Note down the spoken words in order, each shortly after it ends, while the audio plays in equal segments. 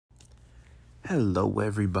Hello,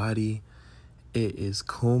 everybody. It is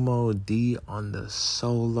Kumo D on the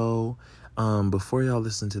solo. Before y'all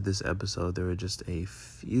listen to this episode, there were just a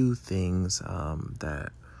few things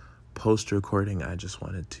that post-recording I just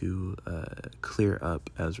wanted to clear up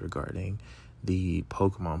as regarding the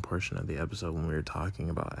Pokemon portion of the episode when we were talking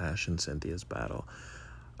about Ash and Cynthia's battle.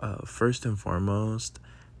 First and foremost,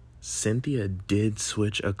 Cynthia did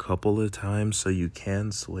switch a couple of times, so you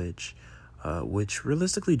can switch, which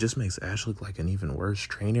realistically just makes Ash look like an even worse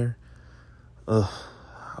trainer. I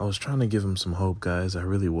was trying to give him some hope, guys. I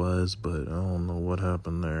really was, but I don't know what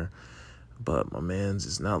happened there. But my man's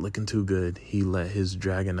is not looking too good. He let his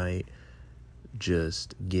Dragonite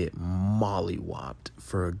just get mollywopped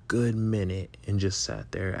for a good minute and just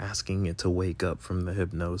sat there asking it to wake up from the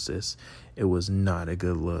hypnosis. It was not a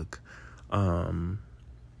good look. But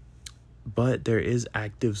there is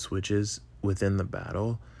active switches within the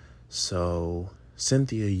battle. So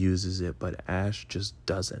Cynthia uses it, but Ash just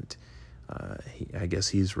doesn't. I guess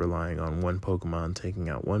he's relying on one Pokemon, taking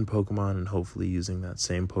out one Pokemon, and hopefully using that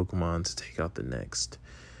same Pokemon to take out the next.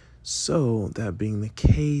 So, that being the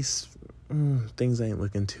case, things ain't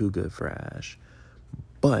looking too good for Ash.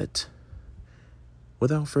 But,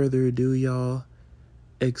 without further ado, y'all,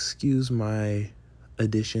 excuse my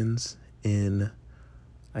additions in,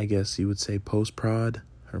 I guess you would say, post-prod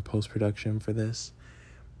or post-production for this.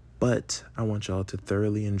 But I want y'all to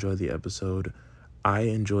thoroughly enjoy the episode. I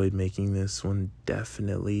enjoyed making this one,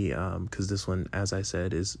 definitely, because this one, as I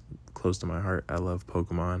said, is close to my heart. I love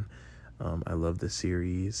Pokemon. I love the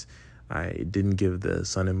series. I didn't give the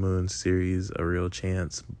Sun and Moon series a real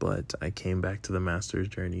chance, but I came back to the Master's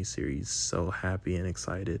Journey series so happy and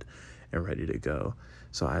excited and ready to go.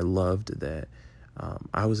 So I loved that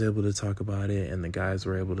I was able to talk about it, and the guys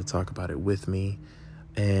were able to talk about it with me.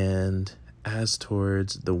 And as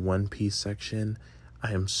towards the One Piece section,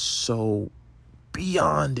 I am so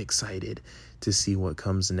beyond excited to see what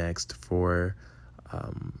comes next for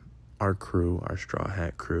our crew, our Straw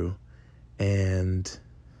Hat crew. And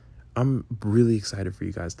I'm really excited for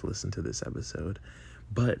you guys to listen to this episode.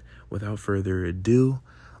 But without further ado,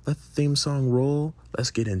 let the theme song roll.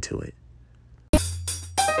 Let's get into it.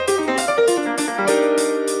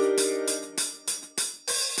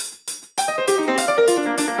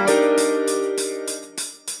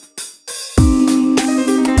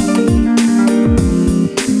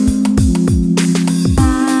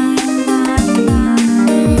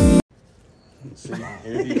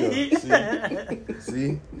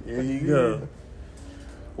 See, here you go.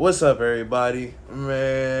 What's up, everybody?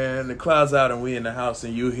 Man, the cloud's out and we in the house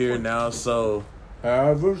and you here now, so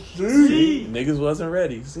have a seat. Niggas wasn't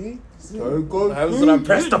ready. See? Take a That was when I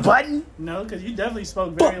pressed the button. No, because you definitely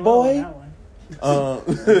spoke very low on that one.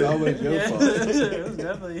 It's always your fault. It was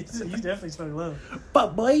definitely, you definitely spoke low.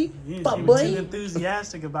 But boy, You ain't even too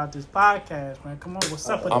enthusiastic about this podcast, man. Come on, what's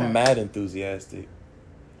up with that? I'm mad enthusiastic.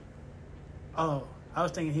 Oh, I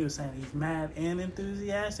was thinking he was saying he's mad and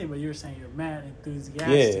enthusiastic, but you were saying you're mad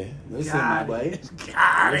enthusiastic. Yeah. Listen, my boy.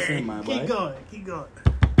 Got Listen, it. my Keep boy. going. Keep going.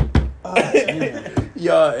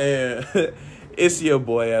 Y'all, and it's your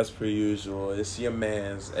boy as per usual. It's your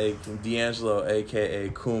man's D'Angelo, aka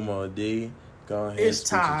Kumo D. Go ahead and It's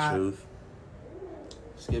speak the time. truth.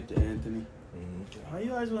 Skip to Anthony. Oh,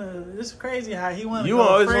 you always want to. This is crazy how he want to You go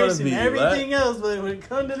always wanna first and be everything else, but when it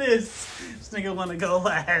comes to this nigga want to go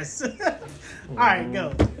last. All right,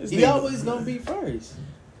 go. He always gonna be first.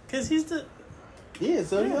 Cause he's the Yeah,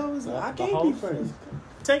 so he always. I can't be first.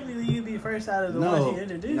 technically you be first out of the ones he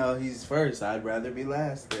introduced. No, he's first. I'd rather be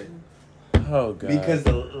last then. Oh, God. Because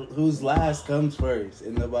who's last comes first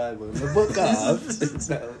in the Bible. In the book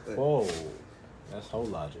of. Whoa, that's whole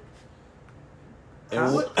logic.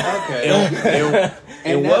 Okay.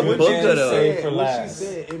 In what book of the for what she last?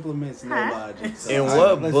 said implements no logic. So in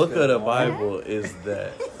what book of the Bible is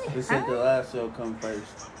that? It said the last shall come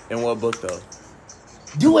first. In what book though?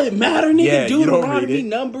 Do it matter, nigga? Yeah, you don't read Deuteronomy, it.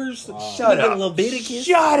 Numbers, Shut nigga, up. Leviticus.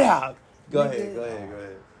 Shut up. Go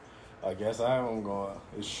ahead. I guess I am going.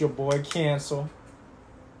 It's your boy Cancel.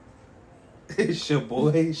 It's your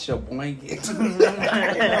boy, Shaboingy.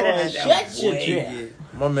 Shut your trap.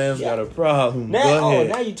 My man's got a problem. Now, Go ahead.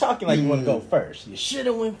 now you talking like you want to go first. You should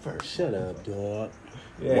have went first. Shut up, dog.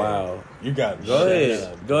 Yeah. Wow. You got it. Go Shut ahead.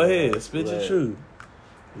 up, Go dog. ahead. Spit your Look. truth.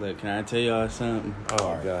 Look, can I tell y'all something?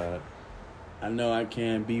 Oh, God. I know I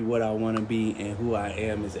can't be what I want to be, and who I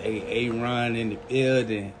am is Aaron in the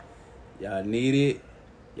building. Y'all need it.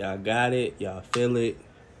 Y'all got it. Y'all feel it.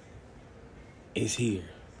 It's here.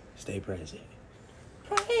 Stay present.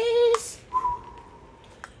 Praise.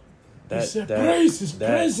 Praise is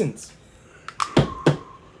presence.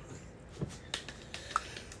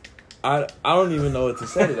 I don't even know what to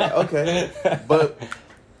say to that. Okay. But,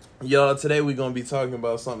 y'all, today we're going to be talking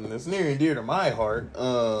about something that's near and dear to my heart.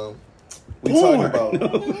 We talking about...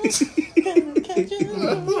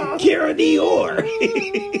 Cara Dior.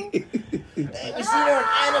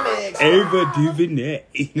 Ava DuVernay.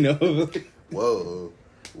 You know? Whoa.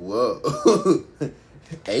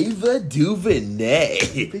 Ava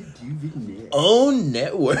DuVernay. Own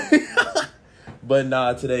network. But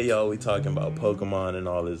nah, today, y'all, we talking about Pokemon and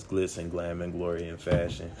all this glitz and glam and glory and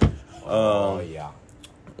fashion. Yeah.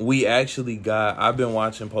 We actually I've been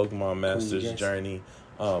watching Pokemon Masters Journey,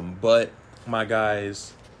 but my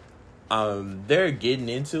guys, they're getting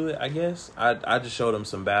into it, I guess. I just showed them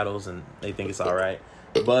some battles and they think it's all right.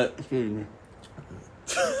 But,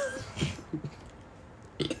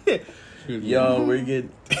 yo, we're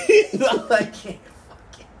getting...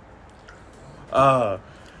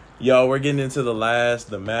 Yo, we're getting into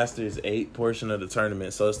the Masters 8 portion of the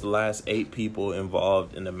tournament. So it's the last 8 people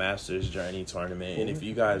involved in the Masters Journey tournament. And if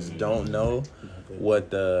you guys don't know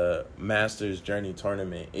what the Masters Journey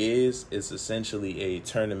tournament is, it's essentially a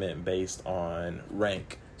tournament based on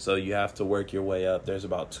rank. So you have to work your way up. There's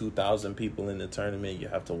about 2,000 people in the tournament. You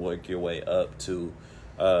have to work your way up to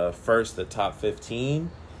first the top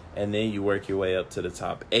 15, and then you work your way up to the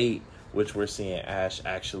top 8, which we're seeing Ash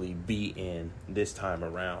actually beat in this time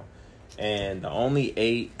around. And the only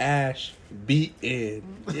 8 Ash beat in.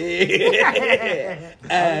 Yeah.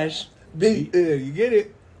 Ash beat in. You get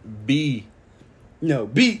it? B. No,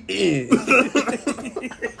 beat in.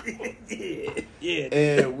 Yeah.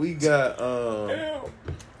 And we got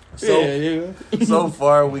so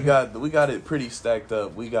far we got it pretty stacked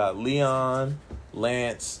up. We got Leon,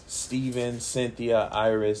 Lance, Steven, Cynthia,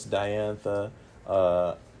 Iris, Diantha,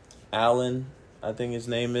 Alan, I think his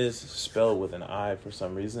name is, spelled with an I for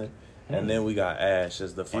some reason. And then we got Ash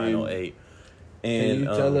as the final 8. And can you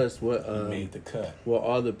tell us what made the cut? What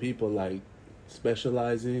all the people like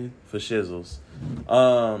specialize in? For shizzles.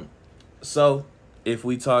 So if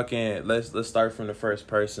we talking, let's start from the first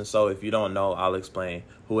person. So if you don't know, I'll explain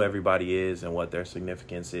who everybody is and what their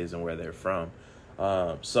significance is and where they're from.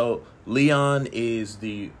 So Leon is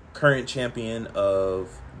the current champion of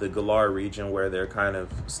the Galar region where they're kind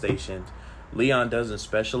of stationed. Leon doesn't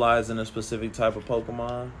specialize in a specific type of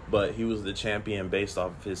Pokemon, but he was the champion based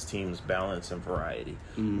off of his team's balance and variety,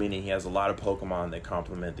 meaning he has a lot of Pokemon that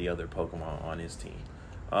complement the other Pokemon on his team.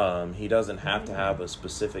 He doesn't have to have a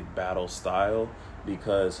specific battle style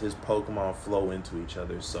because his Pokemon flow into each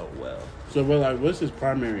other so well. So, what's his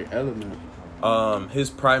primary element? His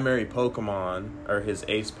primary Pokemon, or his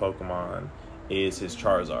ace Pokemon, is his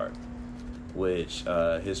Charizard, which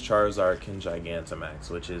his Charizard can Gigantamax,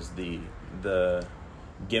 which is the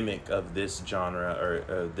gimmick of this genre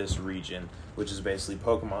or this region, which is basically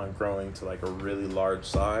Pokemon growing to like a really large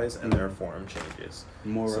size and their form changes.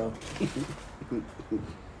 Moro.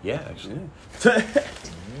 Yeah, actually. Yeah.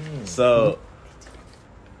 So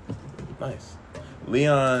nice.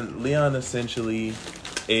 Leon essentially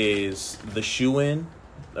is the shoo-in,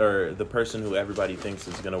 or the person who everybody thinks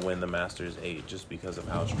is going to win the Masters 8 just because of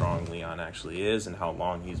how strong Leon actually is and how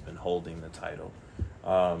long he's been holding the title.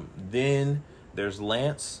 Then there's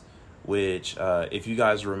Lance, which if you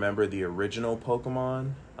guys remember the original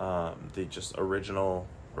Pokemon, the just original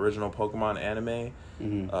Pokemon anime,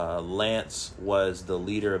 Lance was the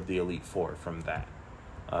leader of the Elite Four from that.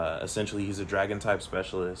 Essentially, he's a Dragon type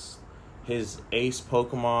specialist. His ace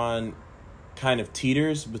Pokemon kind of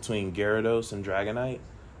teeters between Gyarados and Dragonite.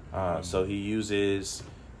 So he uses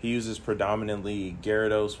predominantly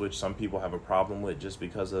Gyarados, which some people have a problem with just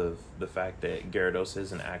because of the fact that Gyarados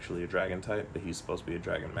isn't actually a dragon type, but he's supposed to be a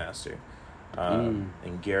dragon master. And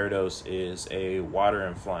Gyarados is a water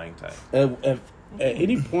and flying type. At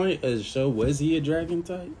any point as a show, was he a dragon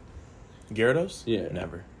type? Gyarados? Yeah.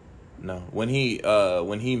 Never. No. When he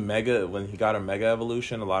got a mega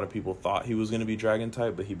evolution, a lot of people thought he was going to be dragon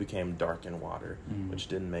type, but he became dark and water, which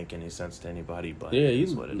didn't make any sense to anybody, but yeah,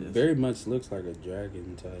 he's what it is. Very much looks like a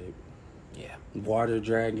dragon type. Yeah. Water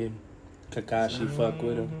dragon. Kakashi fuck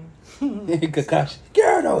with him. Kakashi.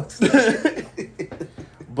 Gyarados!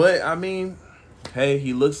 But I mean, hey,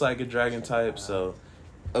 he looks like a dragon type, so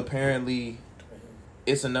apparently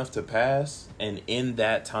it's enough to pass. And in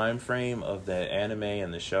that time frame of the anime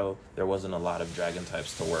and the show, there wasn't a lot of dragon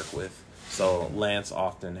types to work with. So Lance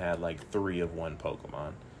often had like 3 of one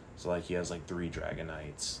Pokemon. So like he has like 3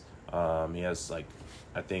 Dragonites. He has like,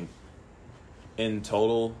 I think in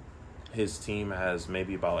total his team has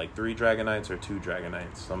maybe about like 3 Dragonites or 2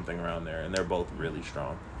 Dragonites, something around there, and they're both really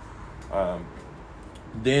strong.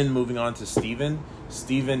 Then moving on to Steven.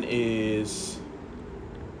 Steven is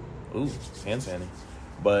hand sandy.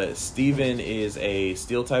 But Steven is a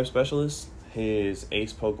Steel type specialist. His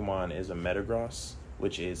ace Pokemon is a Metagross,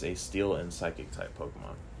 which is a Steel and Psychic type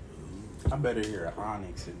Pokemon. I better hear an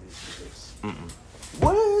Onyx in this.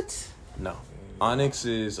 What? No. Onyx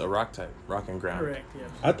is a Rock type, Rock and Ground. Correct, yeah.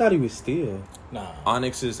 I thought he was Steel. Nah.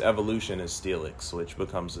 Onyx's evolution is Steelix, which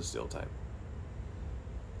becomes a Steel type.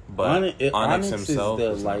 But Onyx Onyx himself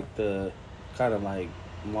is is the kind of like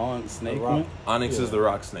long snake rock. one. Onyx is the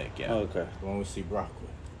Rock Snake, yeah. Oh, okay. The one we see Brock with.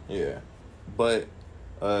 Yeah. But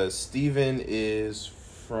Steven is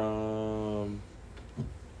from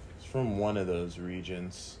one of those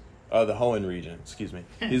regions. The Hoenn region, excuse me.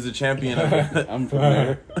 He's the champion of I'm from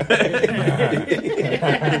there.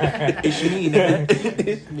 It's me, nigga.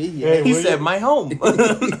 It's me. Hey, He where said you- my home.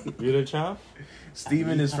 You the champ?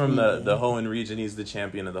 Steven is from the Hoenn region. He's the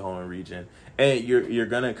champion of the Hoenn region. And you're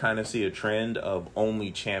gonna kind of see a trend of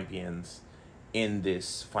only champions in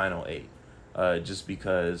this final 8. Just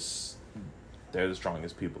because they're the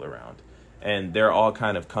strongest people around. And they're all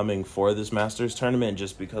kind of coming for this Masters tournament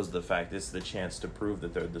just because of the fact it's the chance to prove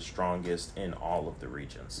that they're the strongest in all of the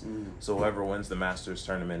regions. So whoever wins the Masters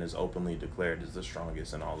tournament is openly declared as the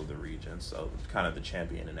strongest in all of the regions. So kind of the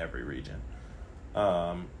champion in every region.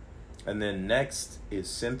 And then next is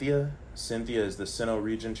Cynthia. Cynthia is the Sinnoh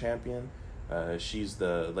region champion. She's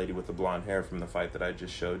the lady with the blonde hair from the fight that I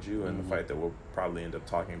just showed you and the fight that we'll probably end up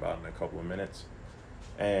talking about in a couple of minutes.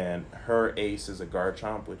 And her ace is a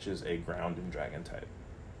Garchomp, which is a ground and dragon type.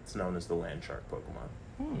 It's known as the Land Shark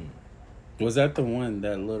Pokemon. Was that the one,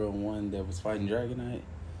 that little one that was fighting Dragonite?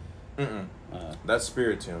 That's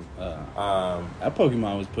Spiritomb. That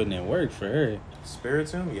Pokemon was putting in work for her.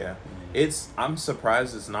 Spiritomb, yeah. I'm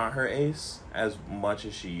surprised it's not her ace as much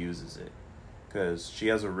as she uses it. Because she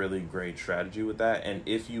has a really great strategy with that. And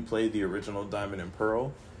if you play the original Diamond and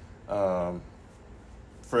Pearl,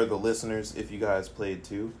 for the listeners, if you guys played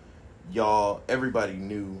too, everybody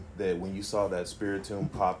knew that when you saw that Spiritomb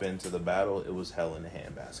pop into the battle, it was hell in a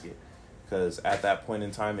handbasket. Because at that point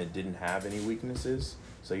in time, it didn't have any weaknesses.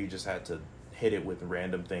 So you just had to hit it with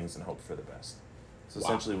random things and hope for the best. It's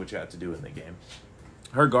essentially what you had to do in the game.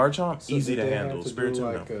 Her Garchomp, So easy did to they handle. have to Spiritomb, do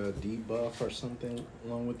no. like a debuff or something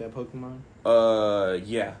along with that Pokemon?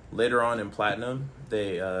 Yeah. Later on in Platinum,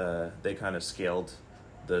 they kind of scaled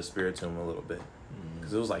the Spiritomb a little bit.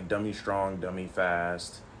 Because it was like dummy strong, dummy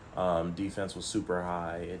fast. Defense was super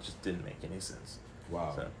high. It just didn't make any sense.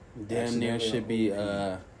 Wow. So, Damn near should be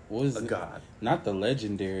what is a it? god. Not the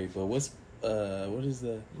legendary, but what is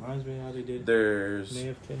the Reminds me how they did There's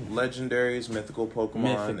AFK. legendaries, mythical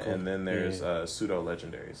Pokemon, Mythical, and then there's yeah. pseudo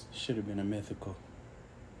legendaries. should have been a mythical.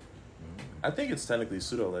 I think it's technically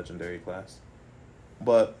pseudo legendary class.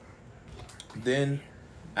 But then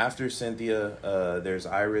after Cynthia, there's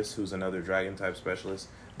Iris, who's another dragon type specialist.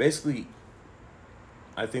 Basically,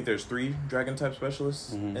 I think there's 3 dragon type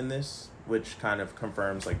specialists in this, which kind of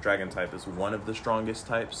confirms like dragon type is one of the strongest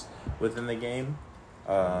types within the game.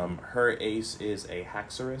 Her ace is a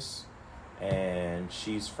Haxorus, and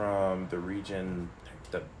she's from the region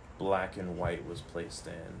that Black and White was placed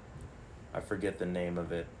in. I forget the name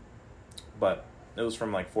of it, but it was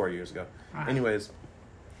from like 4 years ago. Anyways,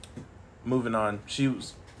 moving on. She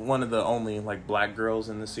was one of the only like black girls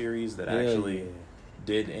in the series that actually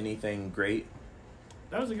did anything great.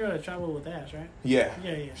 That was the girl that traveled with Ash, right? Yeah.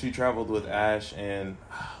 Yeah. She traveled with Ash, and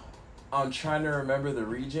I'm trying to remember the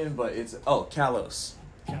region, but it's Kalos.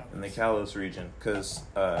 In the Kalos region, because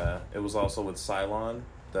it was also with Cylon,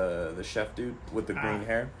 the chef dude with the green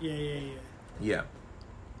hair. Yeah.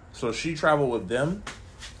 So she traveled with them,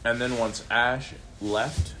 and then once Ash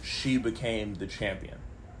left, she became the champion.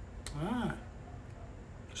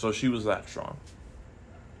 So she was that strong.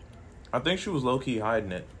 I think she was low-key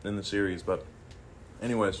hiding it in the series, but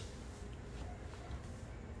anyways.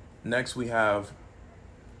 Next we have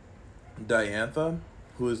Diantha,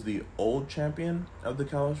 who is the old champion of the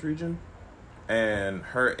Kalos region, and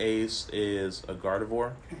her ace is a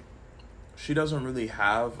Gardevoir. She doesn't really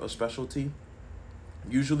have a specialty.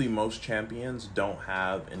 Usually most champions don't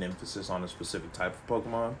have an emphasis on a specific type of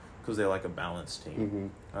Pokemon because they like a balanced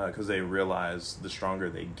team. Because they realize the stronger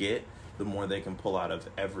they get, the more they can pull out of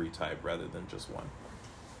every type rather than just one.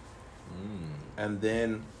 And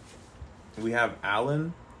then we have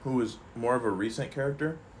Alan, who is more of a recent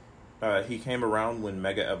character. He came around when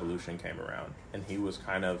Mega Evolution came around, and he was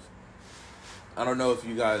kind of, I don't know if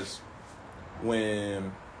you guys,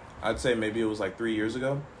 when, I'd say maybe it was like 3 years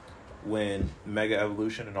ago, when Mega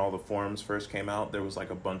Evolution and all the forums first came out, there was like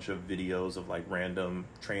a bunch of videos of like random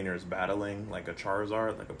trainers battling like a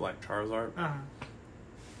Charizard, like a black Charizard.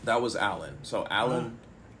 That was Alan. So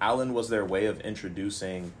Alan was their way of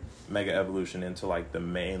introducing Mega Evolution into like the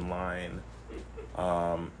mainline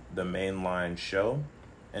show,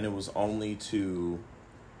 and it was only to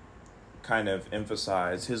kind of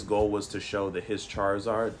emphasize his goal was to show that his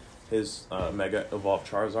Charizard, his Mega Evolved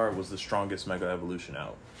Charizard, was the strongest Mega Evolution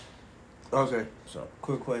out. Okay. So,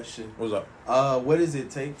 Quick question. what's up? What does it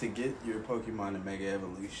take to get your Pokemon to Mega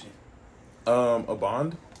Evolution? A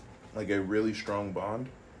bond, like a really strong bond,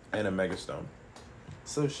 and a Mega Stone.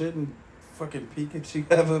 So shouldn't fucking Pikachu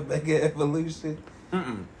have a Mega Evolution?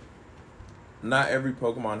 Mm-mm. Not every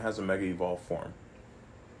Pokemon has a Mega Evolved form.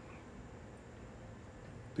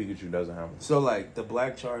 Pikachu doesn't have one. So like the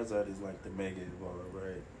Black Charizard is like the Mega Evolved,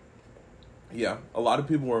 right? Yeah, a lot of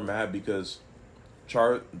people were mad because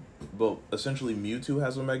essentially Mewtwo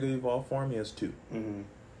has a Mega Evolved form. He has two. Mm-hmm.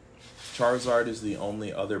 Charizard is the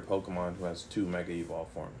only other Pokemon who has two Mega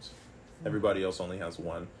Evolved forms. Everybody else only has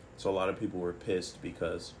one. So a lot of people were pissed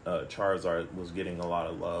because Charizard was getting a lot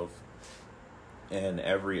of love, and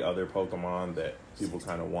every other Pokemon that people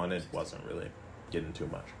kind of wanted wasn't really getting too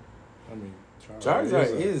much. I mean,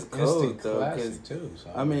 Charizard is instant cold though, classic, cause too.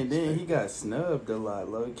 So I mean, then he got snubbed a lot,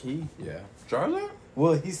 low key. yeah. Charizard?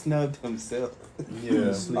 Well, he snubbed himself.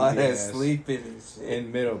 Yeah. All that ass sleeping and shit.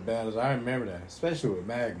 in middle battles. I remember that, especially with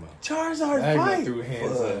Magma. Charizard Magma fight. threw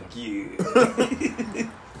hands up. Fuck you.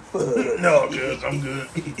 No, good. I'm good.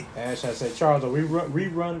 Ash, I said, Charizard, we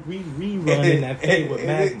rerunning that fate with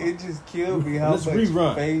Magma. It just killed me how Let's much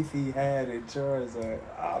rerun. faith he had in Charizard.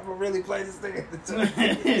 I'm gonna really play this thing at the time.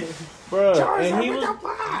 Bro,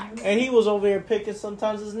 Charizard, and he was over here picking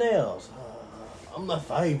sometimes his nails. I'm not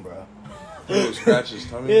fighting, bro. He would scratch his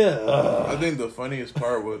tummy. Yeah. I think the funniest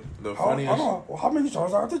part was the funniest. How many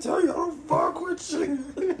times I have to tell you? I don't fuck with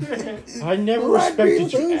you. I never Let me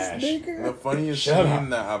respected you, loose, Ash. nigga. The funniest Shut scene up.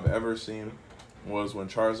 that I've ever seen was when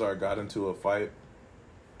Charizard got into a fight,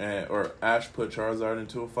 or Ash put Charizard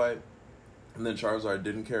into a fight, and then Charizard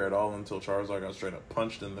didn't care at all until Charizard got straight up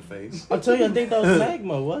punched in the face. I'll tell you, I think that was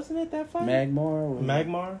Magma, wasn't it, that fight? Magmar.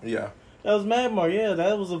 Magmar? Yeah, That was Magmar, yeah.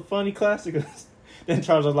 That was a funny classic. Then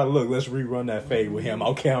Charles was like, look, let's rerun that fade with him.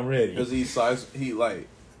 Okay, I'm ready. because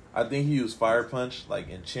I think he used Fire Punch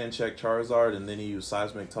and chin check Charizard, and then he used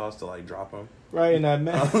Seismic Toss to drop him. Right in that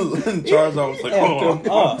match. And Charizard was like, Effed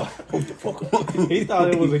him oh. up. He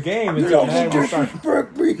thought it was a game until Magma started.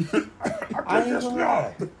 I ain't gonna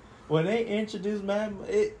lie. When they introduced Magma,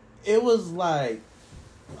 it was like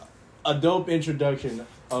a dope introduction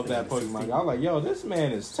of that Pokemon. I was like, yo, this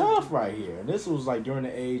man is tough right here. And this was during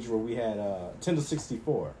the age where we had Nintendo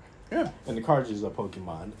 64. Yeah. And the cartridges of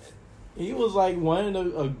Pokemon. He was one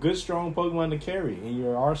of a good, strong Pokemon to carry in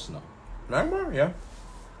your arsenal. Magmar, yeah.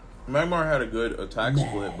 Magmar had a good attack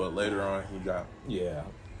split, but later on he got... Yeah.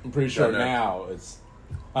 I'm pretty sure no. now it's...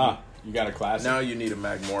 you got a classic. Now you need a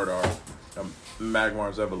Magmortar,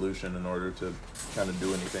 Magmar's evolution in order to kind of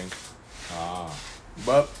do anything.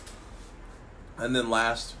 But, and then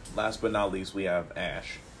last but not least, we have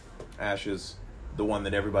Ash. Ash is the one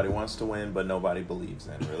that everybody wants to win, but nobody believes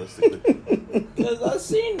in, realistically. Because I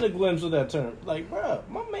seen the glimpse of that turn. Bro,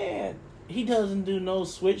 my man, he doesn't do no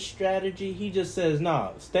switch strategy. He just says,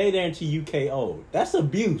 nah, stay there until you KO'd. That's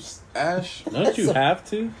abuse. Ash, Don't you have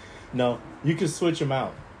to? No, you can switch them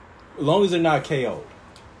out. As long as they're not KO'd.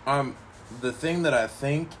 the thing that I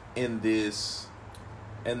think in this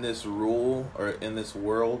rule, or in this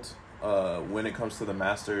world, when it comes to the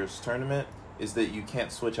Masters tournament, is that you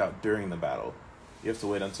can't switch out during the battle. You have to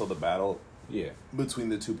wait until the battle between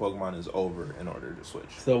the two Pokemon is over in order to switch.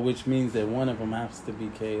 So which means that one of them has to be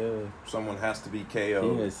KO. Someone has to be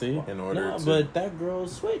KO'd Yeah, see? in order No, to... but that girl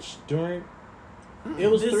switched during...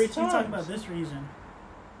 It was 3 You times. talking about this reason?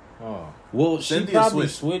 Oh. Well, she Cynthia probably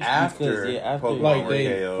switched switched after because after Pokemon Like were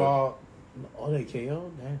they KO'd. fought... Oh, they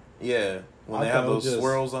KO'd? Damn. Yeah, when I they have thought it those was just-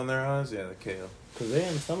 swirls on their eyes, yeah, they KO.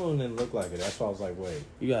 Because some of them didn't look like it. That's why I was like, wait.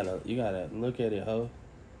 you gotta look at it, ho.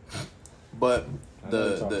 But I know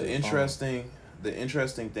it's off the the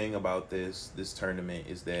interesting thing about this tournament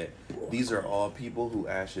is that these are all people who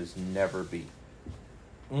Ash has never beat.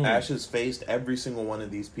 Ash has faced every single one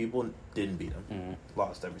of these people, didn't beat him,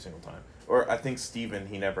 lost every single time. Or I think Steven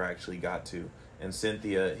he never actually got to, and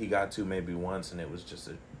Cynthia he got to maybe once, and it was just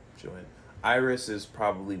a joint. Iris is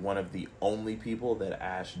probably one of the only people that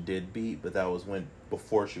Ash did beat, but that was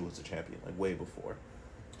before she was a champion, way before.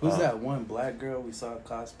 Who's that one black girl we saw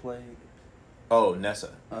cosplay? Oh,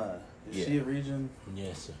 Nessa. Is she a region?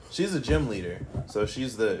 Yes, sir. She's a gym leader, so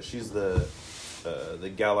she's the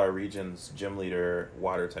Galar region's gym leader,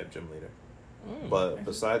 water type gym leader. But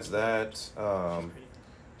besides that,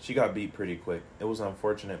 she got beat pretty quick. It was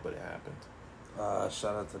unfortunate, but it happened.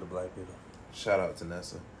 Shout out to the black people. Shout out to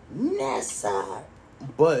Nessa. Nessa.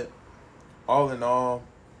 But all in all,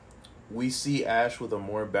 we see Ash with a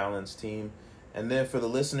more balanced team. And then for the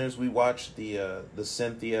listeners, we watched the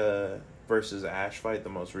Cynthia versus Ash fight, the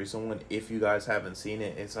most recent one. If you guys haven't seen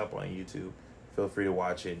it, it's up on YouTube. Feel free to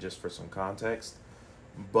watch it just for some context.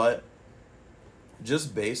 But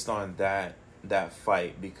just based on that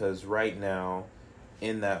fight, because right now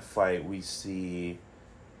in that fight we see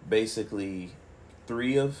basically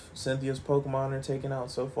 3 of Cynthia's Pokemon are taken out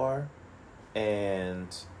so far, and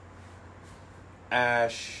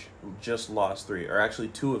Ash just lost 3, or actually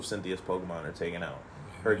 2 of Cynthia's Pokemon are taken out.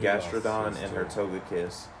 Her Gastrodon and her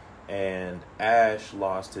Togekiss. And Ash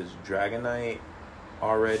lost his Dragonite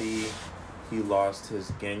already. He lost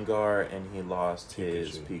his Gengar and he lost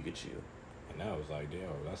his Pikachu. And I was like, damn,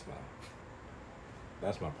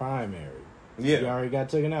 that's my primary. Yeah. He already got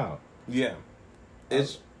taken out. Yeah.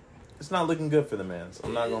 It's not looking good for the man, so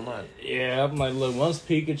I'm not gonna lie. Yeah, I'm like, look, once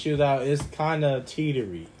Pikachu's out, it's kind of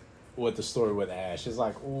teetery with the story with Ash. It's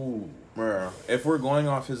like, ooh. If we're going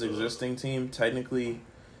off his existing team, technically,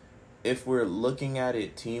 if we're looking at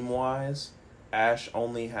it team-wise, Ash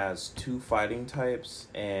only has 2 fighting types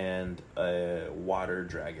and a water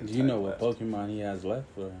dragon. Do you know what Pokemon he has left?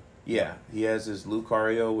 Or? Yeah, he has his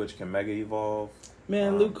Lucario, which can Mega Evolve.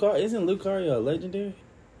 Man, isn't Lucario a legendary?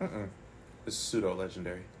 It's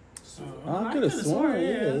pseudo-legendary. I could have sworn,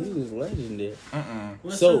 yeah, he was legendary.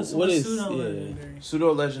 Legendary?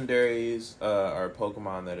 Pseudo-legendaries are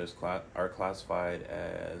Pokemon that are classified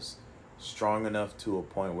as strong enough to a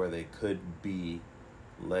point where they could be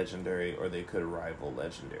legendary or they could rival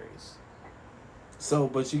legendaries. So,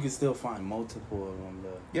 but you can still find multiple of them,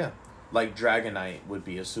 though. Yeah. Like Dragonite would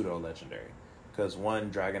be a pseudo-legendary. Because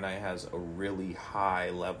one, Dragonite has a really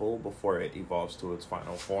high level before it evolves to its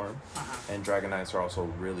final form. And Dragonites are also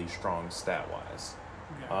really strong stat-wise.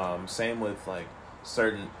 Same with, like,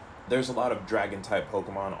 there's a lot of Dragon-type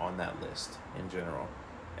Pokemon on that list in general.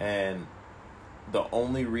 And the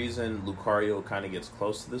only reason Lucario kind of gets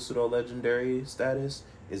close to the pseudo-legendary status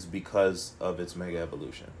is because of its Mega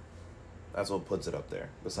Evolution. That's what puts it up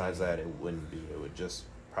there. Besides that, it wouldn't be. It would just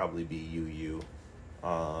probably be UU,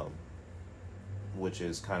 which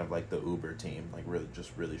is kind of like the Uber team, like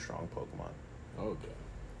really strong Pokemon. Okay.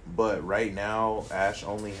 But right now, Ash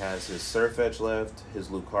only has his Sirfetch'd left, his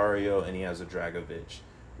Lucario, and he has a Dragovich,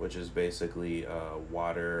 which is basically a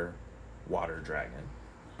water dragon.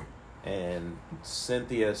 And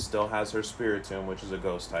Cynthia still has her Spiritomb, which is a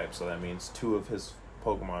ghost type, so that means 2 of his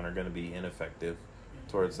Pokemon are going to be ineffective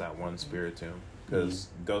towards that one Spiritomb, because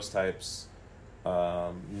ghost types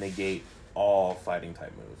negate all fighting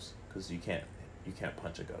type moves, because you can't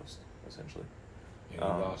punch a ghost, essentially. And he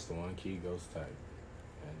lost the one key ghost type.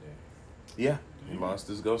 Yeah, he lost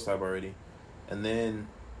his ghost type already. And then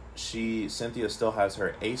Cynthia still has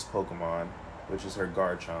her ace Pokemon, which is her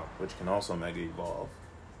Garchomp, which can also Mega Evolve,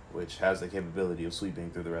 which has the capability of sweeping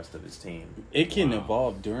through the rest of his team. It can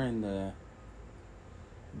evolve during the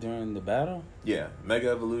battle? Yeah, Mega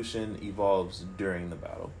Evolution evolves during the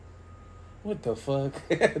battle. What the fuck?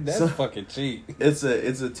 That's fucking cheap. It's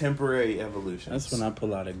a temporary evolution. That's when I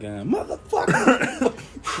pull out a gun. Motherfucker!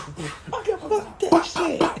 Fucking fuck that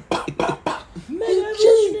shit! Mega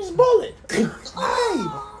Evolution bullet! Hey!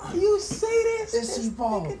 You see this? It's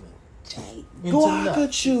evolving.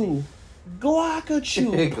 Guakachu!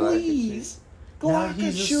 Please! Now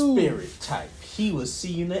he's a spirit type. He will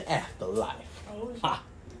see you in the afterlife.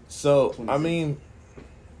 So, I mean,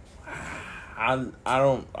 I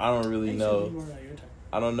don't really know.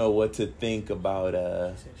 I don't know what to think about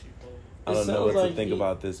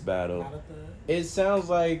about this battle. It sounds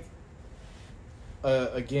like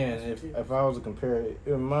again, if I was to compare it,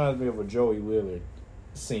 it reminds me of a Joey Wheeler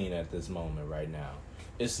scene at this moment right now.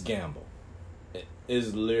 It's gamble.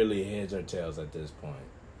 It's literally heads or tails at this point.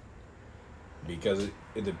 Because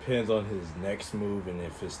it depends on his next move and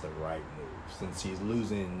if it's the right move. Since he's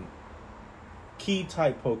losing key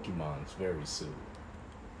type Pokemons very soon.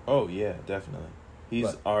 Oh yeah, definitely.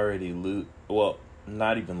 He's already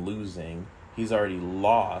not even losing. He's already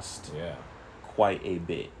lost quite a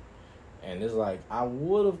bit. And it's like, I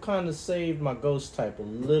would have kind of saved my ghost type a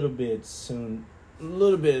little bit soon. A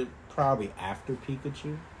little bit probably after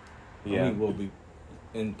Pikachu. Yeah.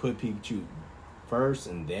 And put Pikachu first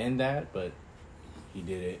and then that, but he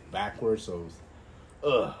did it backwards, so it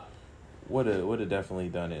was, Would have definitely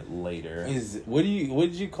done it later. What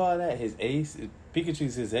did you call that? His ace?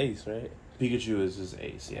 Pikachu's his ace, right? Pikachu is his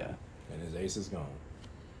ace, yeah. And his ace is gone.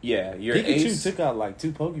 Yeah, your Pikachu ace took out like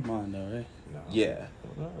 2 Pokemon though, right? No. Yeah.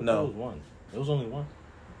 No. It was one. It was only one.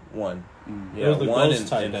 One. Mm. Yeah, It was the one ghost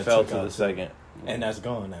type and that fell took to out the second. And that's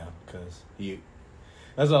gone now, because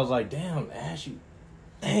that's why I was like, damn, Ash,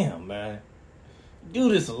 damn, man. do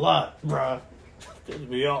this a lot, bruh. Piss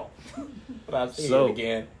me off. But I'll say it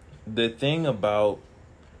again. The thing about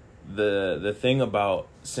the thing about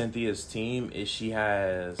Cynthia's team is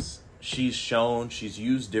she's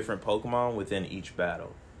used different Pokemon within each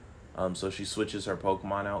battle. So she switches her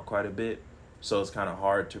Pokemon out quite a bit. So it's kind of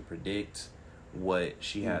hard to predict what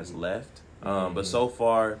she has left. But so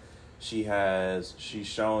far, she's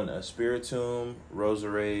shown a Spiritomb,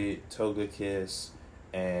 Roserade, Togekiss,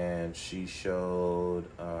 and she showed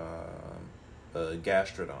a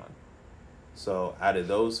Gastrodon. So out of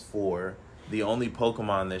those 4, the only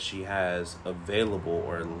Pokemon that she has available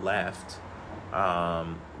or left,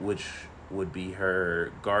 which would be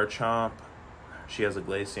her Garchomp, she has a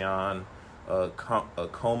Glaceon, a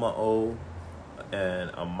Komao, and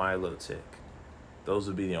a Milotic. Those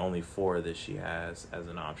would be the only 4 that she has as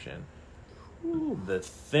an option. Ooh. The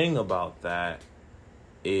thing about that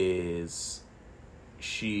is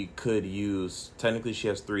she could use... Technically, she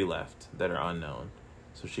has 3 left that are unknown.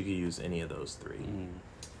 So she could use any of those 3.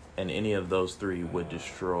 And any of those 3 would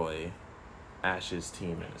destroy Ash's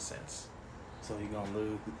team in a sense. So he gonna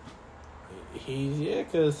lose?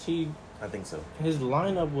 Because I think so. His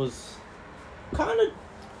lineup was kind of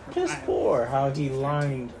piss poor how he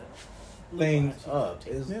lined things up.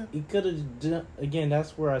 He could have done... Again,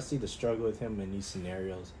 that's where I see the struggle with him in these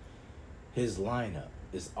scenarios. His lineup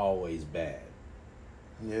is always bad.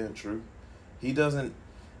 Yeah, true. He doesn't...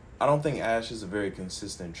 I don't think Ash is a very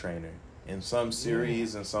consistent trainer. In some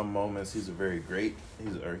series and some moments, he's a very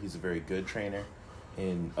good trainer.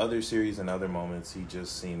 In other series and other moments, he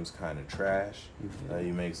just seems kind of trash.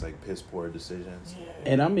 He makes like piss poor decisions.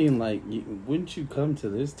 And I mean, like, wouldn't you come to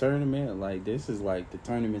this tournament? Like, this is like the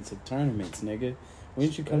tournaments of tournaments, nigga.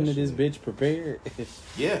 Wouldn't you come to this bitch prepared?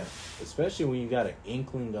 Yeah. Especially when you got an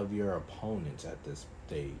inkling of your opponents at this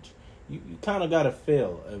stage. You kind of got a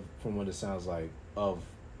feel, from what it sounds like, of,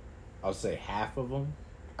 I'll say, half of them.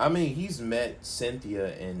 I mean, he's met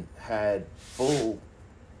Cynthia and had full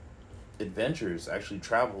adventures, actually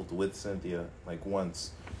traveled with Cynthia, like,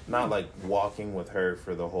 once. Not, like, walking with her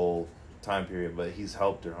for the whole time period, but he's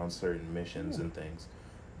helped her on certain missions and things.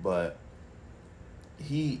 But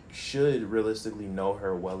he should realistically know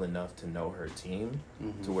her well enough to know her team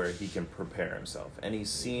to where he can prepare himself. And he's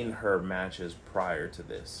seen her matches prior to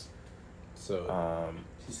this. So,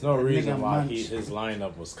 there's no reason why his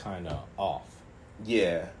lineup was kind of off.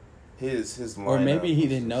 Yeah. His lineup. Or maybe he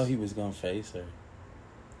didn't know he was going to face her.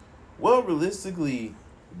 Well, realistically,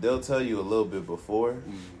 they'll tell you a little bit before.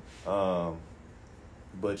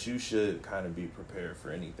 But you should kind of be prepared for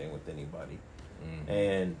anything with anybody.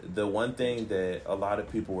 And the one thing that a lot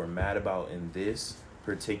of people were mad about in this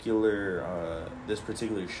particular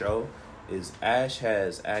show is Ash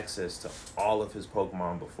has access to all of his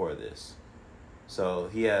Pokemon before this. So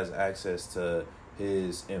he has access to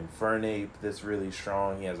his Infernape that's really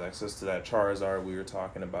strong. He has access to that Charizard we were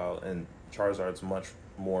talking about, and Charizard's much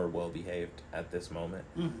more well-behaved at this moment.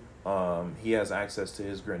 He has access to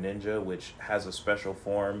his Greninja, which has a special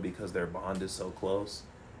form because their bond is so close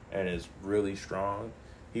and is really strong.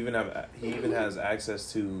 He even has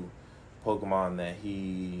access to Pokemon that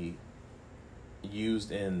he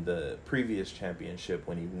used in the previous championship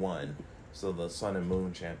when he won, so the Sun and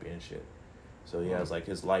Moon championship. So he has like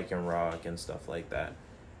his Lycanroc and stuff like that,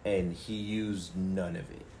 and he used none of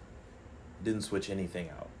it. Didn't switch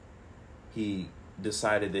anything out. He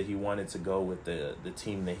decided that he wanted to go with the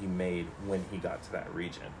team that he made when he got to that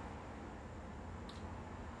region.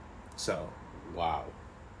 So, wow.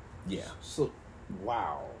 Yeah. So,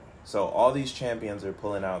 wow. So all these champions are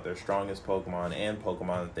pulling out their strongest Pokemon and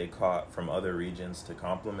Pokemon that they caught from other regions to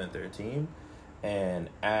complement their team.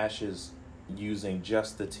 And Ash is using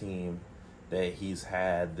just the team that he's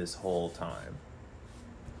had this whole time.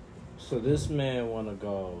 So this man want to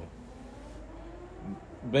go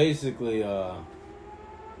basically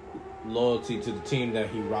loyalty to the team that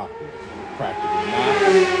he rocked with, practically.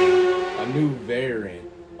 Not a new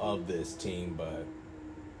variant of this team, but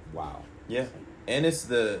wow. Yeah. And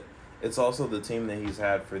it's also the team that he's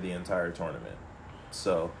had for the entire tournament.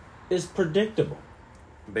 So it's predictable.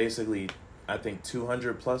 Basically, I think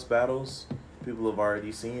 200 plus battles people have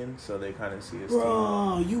already seen, so they kind of see his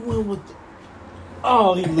Bro, team. you went with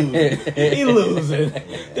oh, he losing. He losing.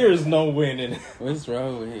 There's no winning. What's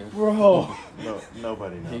wrong with him? Bro. No,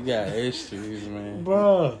 nobody knows. He got issues, man.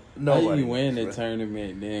 Bro. How you win the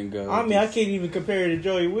tournament, then go? I mean, I can't even compare it to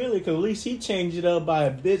Joey Willie, because at least he changed it up by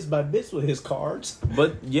bits with his cards.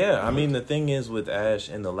 But yeah, I mean, the thing is with Ash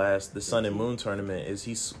in the Sun and Moon tournament is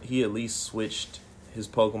he at least switched his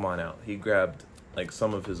Pokemon out. He grabbed like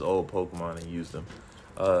some of his old Pokemon and used them.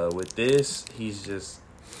 With this,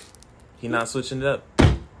 He not switching it up.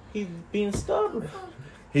 He's being stubborn.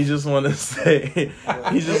 He just want to stay.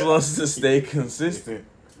 He just wants to stay consistent.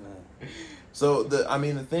 So the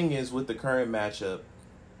thing is with the current matchup.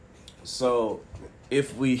 So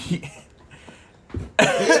if we,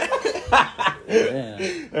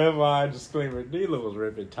 Yeah. My disclaimer: D'Lo was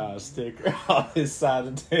ripping Todd's sticker off his side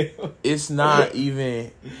of the table. it's not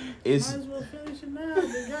even. It's Might as well finish it now.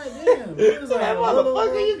 Goddamn. What is That that?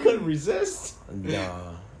 motherfucker, you couldn't resist.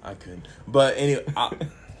 nah, I couldn't. But anyway,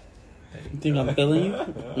 You think I'm feeling you?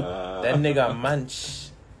 that nigga munch.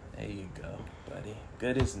 There you go, buddy.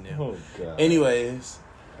 Good as new. Oh god. Anyways,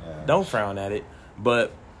 don't frown at it.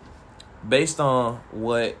 But based on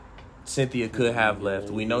what Cynthia could have left,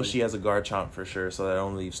 we know she has a Garchomp for sure, so that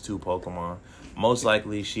only leaves 2 Pokemon. Most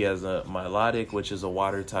likely she has a Milotic, which is a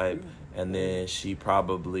water type, and then she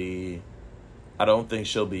probably... I don't think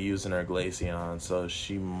she'll be using her Glaceon, so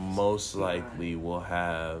she most likely will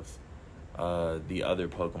have the other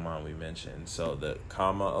Pokemon we mentioned. So the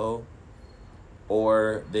Kamao,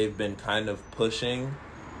 or they've been kind of pushing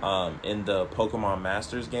in the Pokemon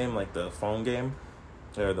Masters game, like the phone game,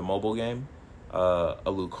 or the mobile game, a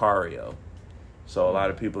Lucario. So a lot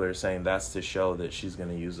of people are saying that's to show that she's going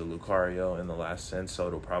to use a Lucario in the last sense, so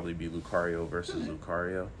it'll probably be Lucario versus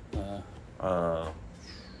Lucario.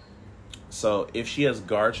 So if she has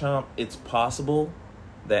Garchomp, it's possible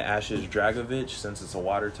that Ash's Dragovich, since it's a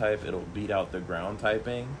water type, it'll beat out the ground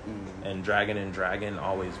typing. And Dragon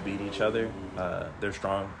always beat each other. They're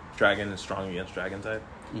strong. Dragon is strong against Dragon type.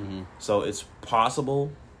 So it's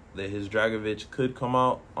possible that his Dragovich could come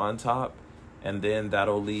out on top, and then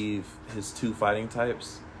that'll leave his 2 fighting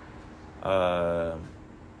types.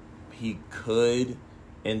 He could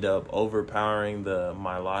end up overpowering the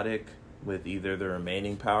Milotic with either the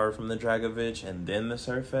remaining power from the Dragovich and then the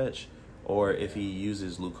Surfetch, or if he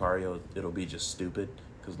uses Lucario, it'll be just stupid,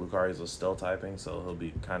 because Lucario's a stealth typing, so he'll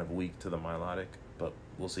be kind of weak to the Milotic, but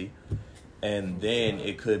we'll see. And then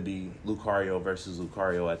it could be Lucario versus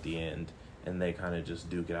Lucario at the end, and they kind of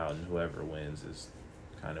just duke it out, and whoever wins is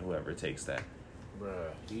kind of whoever takes that.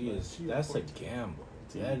 Bruh, that's a gamble.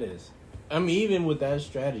 That is. I mean, even with that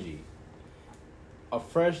strategy, a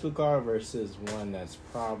fresh Lucario versus one that's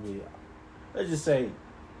probably, let's just say,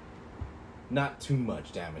 not too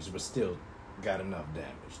much damage, but still got enough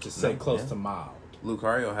damage to say close to mild.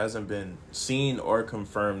 Lucario hasn't been seen or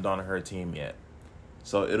confirmed on her team yet.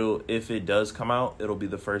 So if it does come out, it'll be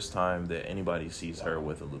the first time that anybody sees her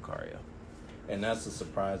with a Lucario. And that's a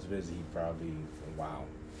surprise visit. He probably, wow.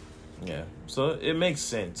 Yeah, so it makes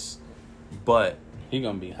sense. But He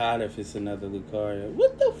gonna be hot if it's another Lucario.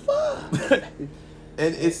 What the fuck?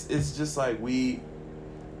 and it's just like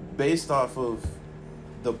based off of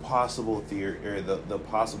the possible theory, or the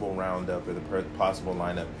possible roundup, or the possible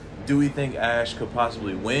lineup, do we think Ash could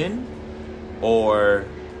possibly win? Or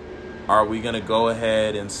are we going to go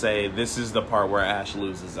ahead and say this is the part where Ash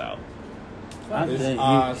loses out?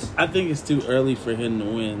 I think it's too early for him to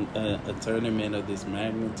win a tournament of this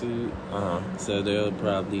magnitude. So they'll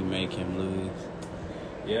probably make him lose.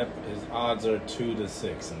 Yep, his odds are 2 to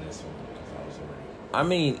 6 in this one. I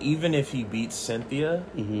mean, even if he beats Cynthia,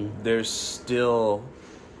 there's still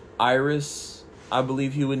Iris, I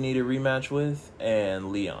believe he would need a rematch with,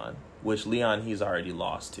 and Leon, which Leon he's already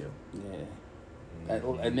lost to. Yeah. A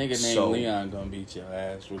nigga named Leon gonna beat your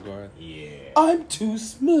ass regardless. Yeah. I'm too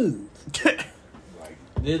smooth. Like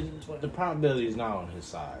the probability is not on his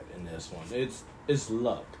side in this one. It's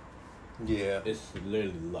luck. Yeah. It's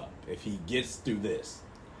literally luck. If he gets through this,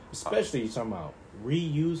 especially you're talking about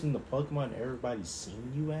reusing the Pokemon everybody's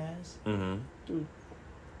seen you as, dude.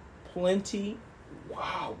 Plenty.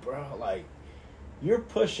 Wow, bro. Like you're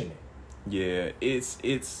pushing it. Yeah,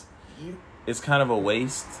 it's kind of a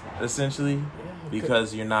waste essentially,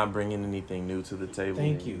 because you're not bringing anything new to the table.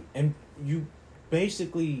 Thank you. And you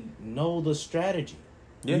basically know the strategy.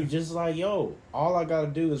 Yeah. You just like, yo, all I gotta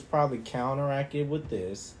do is probably counteract it with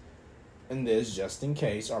this and this just in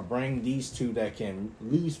case, or bring these 2 that can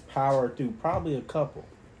lose power through probably a couple.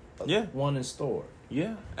 Yeah. One in store.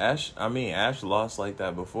 Yeah. Ash lost like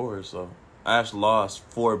that before, so Ash lost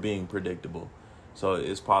for being predictable. So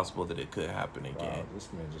it's possible that it could happen again. Wow,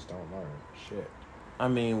 this man just don't learn shit. I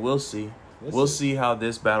mean, we'll see. We'll see how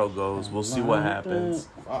this battle goes. We'll see what happens.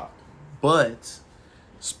 But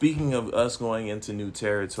speaking of us going into new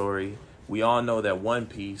territory, we all know that One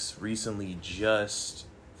Piece recently just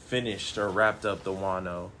finished or wrapped up the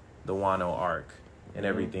Wano arc and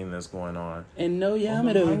everything that's going on. And no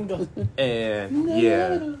Yamato. And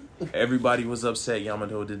yeah, everybody was upset.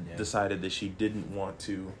 Yamato decided that she didn't want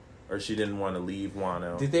to leave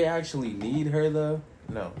Wano. Did they actually need her though?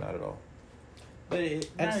 No, not at all. But at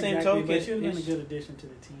Not the same exactly, token, but she would have been a it's- good addition to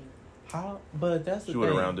the team. how? But that's the She would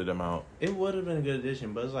have thing. rounded him out. It would have been a good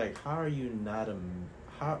addition, but it's like, how are you not a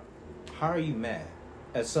how are you mad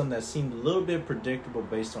at something that seemed a little bit predictable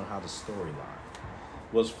based on how the storyline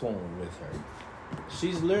was flowing with her?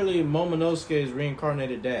 She's literally Momonosuke's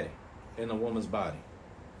reincarnated daddy in a woman's body.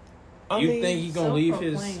 You think he gonna leave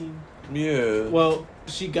his? Self-proclaimed. Yeah. Well,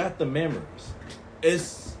 she got the memories.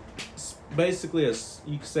 It's basically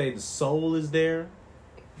you could say the soul is there,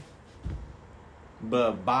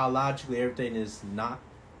 but biologically everything is not.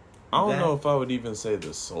 I don't that. know if I would even say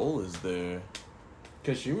the soul is there.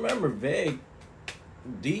 Because you remember vague,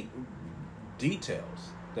 deep details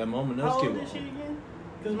that Momonosuke How old was is she again?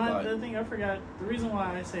 Because Like- the thing I forgot. The reason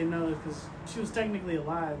why I say no is because she was technically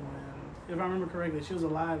alive when, if I remember correctly, she was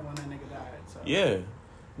alive when that nigga died. So Yeah.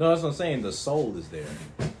 No, that's what I'm saying. The soul is there.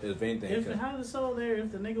 If anything, If how's the soul there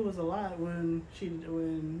if the nigga was alive when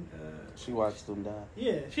She watched them die.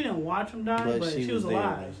 yeah, she didn't watch him die, but she was there.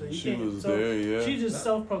 alive. So you She can't- was so there, yeah. She just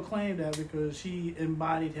self-proclaimed that because she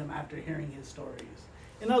embodied him after hearing his stories.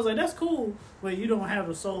 And I was like, that's cool, but you don't have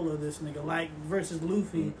the soul of this nigga. Like, versus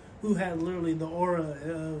Luffy, who had literally the aura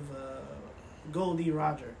of Goldie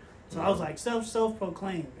Roger. So I was like,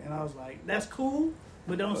 self-proclaimed. And I was like, that's cool,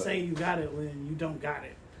 but don't say you got it when you don't got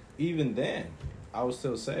it. even then, I would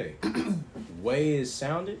still say, way it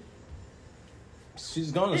sounded,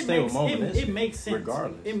 she's gonna stay with Momonosuke. It makes sense.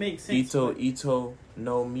 regardless. It makes sense. Ito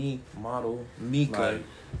no Mi model Mika. Like,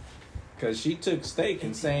 because she took stake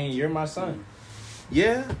in saying, "You're my son."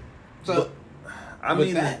 Yeah. So, I with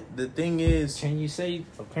mean, that- the thing is, can you say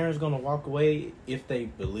a parent's gonna walk away if they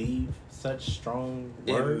believe such strong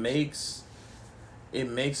words? it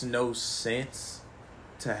makes no sense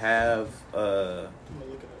to have I'm gonna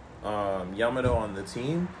look it up. Yamato on the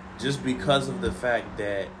team just because of the fact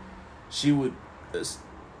that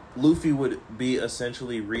Luffy would be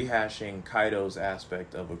essentially rehashing Kaido's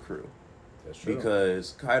aspect of a crew. That's true.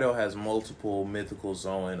 Because Kaido has multiple mythical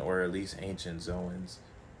Zoan or at least ancient Zoans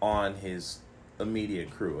on his immediate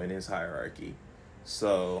crew in his hierarchy.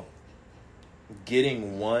 So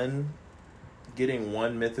getting one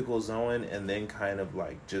mythical Zoan and then kind of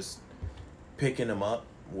like just picking them up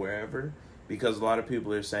wherever, because a lot of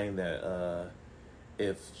people are saying that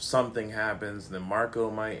if something happens, then Marco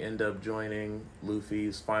might end up joining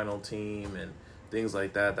Luffy's final team and things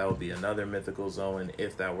like that. That would be another mythical Zoan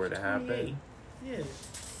if that were to happen. Yeah.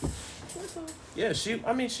 Yeah,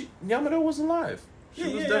 Yamato was alive. She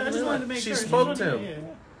was I just definitely wanted to alive. make She sure. spoke Just to wanted him.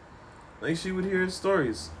 Like she would hear his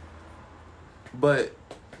stories. But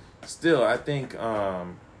still, I think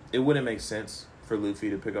it wouldn't make sense for Luffy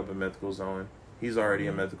to pick up a mythical Zoan. He's already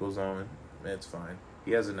a mythical Zoan. It's fine.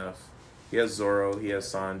 He has enough. He has Zoro. He has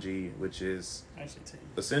Sanji, which is Actually, too.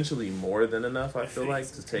 essentially more than enough, I feel like,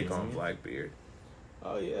 to take on Mhm. Blackbeard.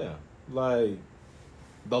 Oh yeah, like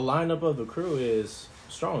the lineup of the crew is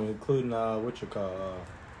strong, including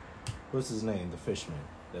what's his name, the fishman.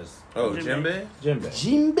 That's Oh, Jinbei? Jinbei?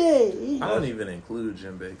 Jinbei. I don't even include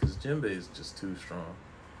Jinbei because Jinbei is just too strong.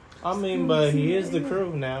 I mean, but he is the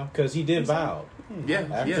crew now because he did vow Yeah,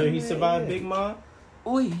 after yeah, he survived Big Mom.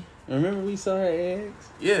 Oi. Remember we saw her eggs?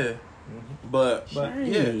 yeah. But But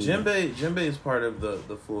yeah, Dang. Jinbei is part of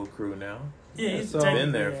the full crew now. Yeah, he's So-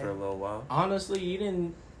 Been there technically, for a little while. honestly, you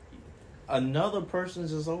didn't. Another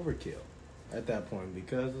person's just overkill at that point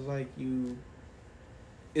because it's like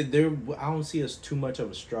I don't see us too much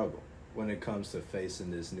of a struggle when it comes to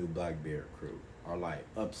facing this new Blackbeard crew or like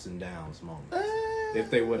ups and downs moments. If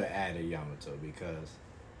they would have added Yamato, because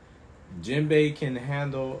Jinbei can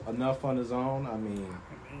handle enough on his own. I mean,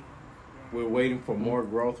 we're waiting for more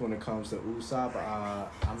growth when it comes to Usopp.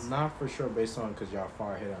 I'm not for sure based on because y'all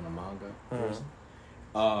far ahead on the manga.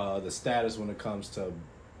 Mhm. The status when it comes to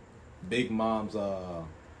Big Mom's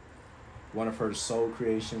one of her soul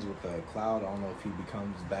creations with the cloud. I don't know if he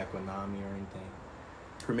becomes back with Nami or anything.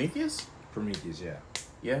 Prometheus? Prometheus, yeah.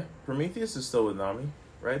 Yeah, Prometheus is still with Nami,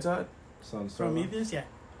 right, Todd? Son Solo. Prometheus, yeah.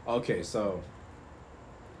 Okay, so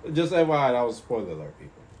just FYI, that was spoiler alert,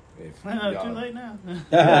 people. If Too y'all- late now.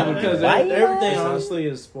 Yeah, because Why? everything honestly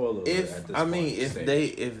is spoiler alert If at this I mean, point, if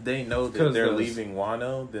stage. they know that 'Cause they're those- leaving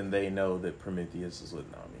Wano, then they know that Prometheus is with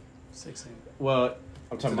Nami. 16. Well,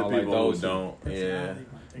 I'm To talking the about like people those who don't, yeah.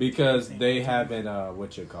 because they haven't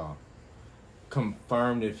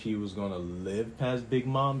confirmed if he was gonna live past Big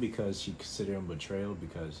Mom because she considered him betrayal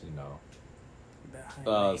because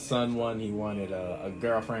son one he wanted a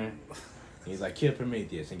girlfriend. He's like, kill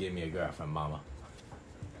Prometheus and give me a girlfriend, mama.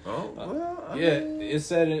 Oh well, I Yeah, mean, it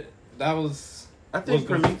said it. That was I think was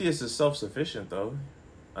gonna- Prometheus is self-sufficient though.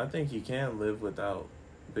 I think he can live without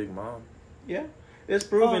Big Mom. yeah. It's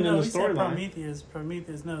proven in the we said storyline.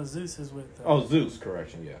 Prometheus. No, Zeus is with. Oh, Zeus.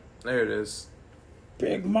 Correction. Yeah. There it is.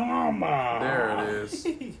 Big Mama. There it is.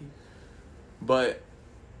 But,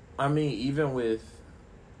 I mean, even with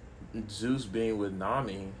Zeus being with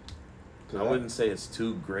Nami, I wouldn't say it's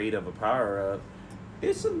too great of a power up.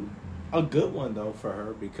 It's a good one though for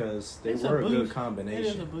her because they were a good combination. It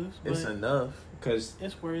is a boost. It's enough. Because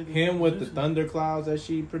it's worthy. Him with the thunderclouds that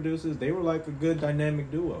she produces, they were like a good dynamic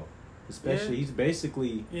duo. Especially, he's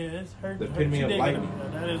basically it's her. the epitome of lightning.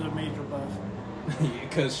 That is a major buff.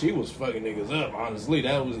 Because she was fucking niggas up. Honestly,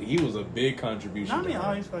 he was a big contribution. Nami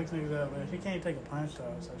always fucks niggas up, man. She can't take a punch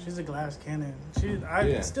though, so she's a glass cannon. I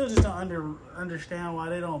Yeah. still just don't understand why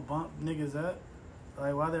they don't bump niggas up.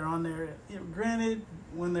 Like while they're on there. Granted,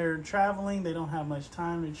 when they're traveling, they don't have much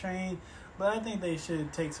time to train. But I think they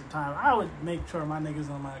should take some time. I would make sure my niggas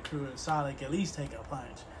on my crew are solid, at least take a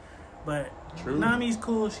punch. But True. Nami's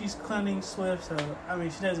cool. She's cunning, swift. So I mean,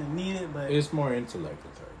 she doesn't need it. But It's more intellect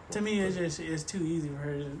with her. to me, it's too easy for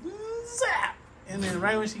her to just zap, and then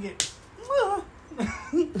right when she get,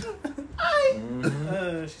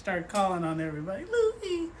 she started calling on everybody.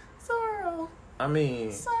 Luffy, Zoro, I mean,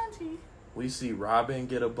 Sanji. we see Robin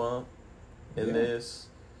get a bump in this.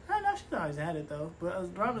 I know she's always had it though,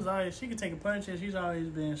 but Robin's always she can take a punch and she's always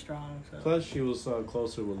been strong. So. Plus, she was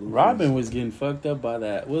closer with Luffy. Robin was getting fucked up by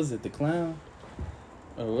that. What was it, the clown?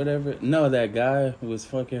 Or whatever. No, that guy who was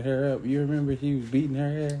fucking her up. You remember he was beating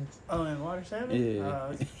her ass? Oh, in Water 7?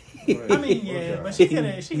 Yeah. I mean, yeah, but she could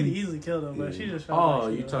easily killed him, but she just felt Oh,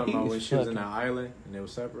 like she you was- talking about when she was in fucking- that island and they were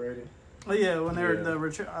separated? Oh, yeah, when they were Yeah. the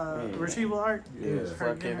retrieval arc. Yeah. It was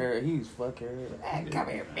her getting her. He was fucking her. Come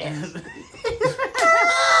here, bitch.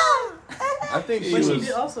 I think she But was.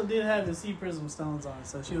 she also did have the sea prism stones on,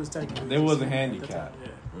 so she was technically. There was a just handicap. at the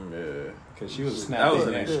time, Yeah. Because she was That snapped was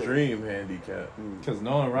in an there. extreme handicap. Because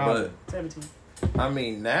knowing Robin, But 17. I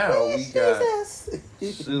mean, now we got.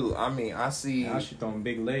 Shoot, I mean, I see now she throwing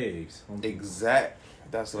big legs. exact.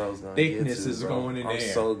 That's what I was gonna Thickness get to, is bro. going in I'm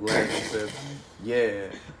there. so glad you said.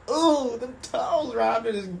 Yeah. Ooh, the toes,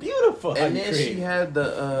 Robin is beautiful. And then she had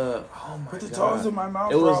the oh my Put the god. toes in my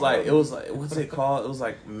mouth. It was Robin. like what's it called? It was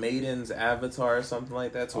like Maiden's Avatar or something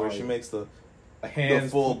like that, to where Oh, she yeah. makes the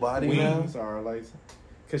hands, full body wings are like,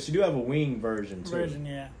 because she do have a wing version too.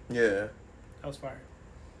 Yeah. yeah. That was fire.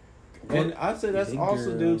 And I'd say that's Big also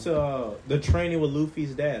girl. due to the training with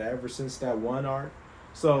Luffy's dad ever since that one arc.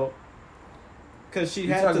 So, because she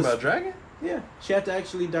You had talking to, about Dragon? yeah, she had to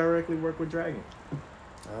actually directly work with Dragon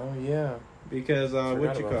Oh yeah. because what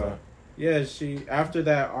Forgot you about call? that. Yeah, she after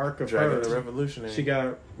that arc of Dragon the her, Revolutionary. she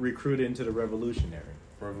got recruited into the Revolutionary,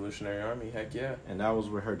 Revolutionary Army. Heck yeah. and that was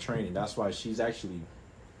with her training. That's why she's actually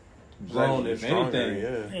grown, Actually if stronger, anything, yeah.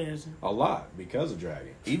 Yeah. it's- a lot because of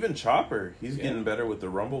Dragon. Even Chopper, he's Yeah. getting better with the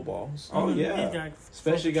Rumble Balls. Oh he's yeah, got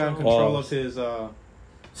especially full got control. control of his.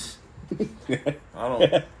 I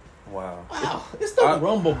don't. Wow. Wow, it's the I-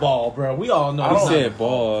 Rumble Ball, bro. We all know. I He don't said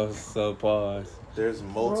balls, so pause. There's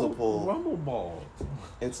multiple. Rumble Ball.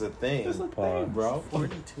 It's a thing. It's a Pause. thing, bro.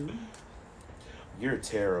 42. You're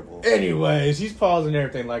terrible. Anyways, he's pausing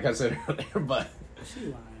everything like I said earlier, but She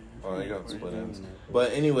lying. Oh, they got She split lying. ends.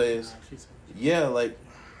 But anyways, She's- yeah, like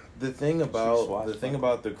the thing She's about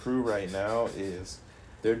swashbuckling. the crew right now is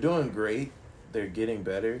they're doing great. They're getting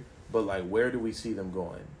better. But like, where do we see them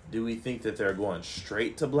going? Do we think that they're going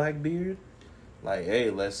straight to Blackbeard? Like, hey,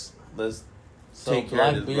 let's So take care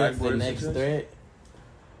of this Blackbeard's the Blackbeard next situation? threat.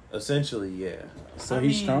 Essentially, yeah. So I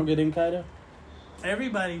he's mean- stronger than Kaido?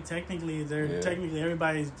 Everybody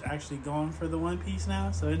everybody's actually going for the One Piece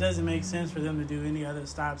now, so it doesn't make sense for them to do any other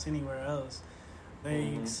stops anywhere else.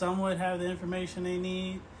 They somewhat have the information they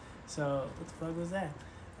need. So what the fuck was that?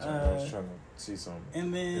 I was trying to see something.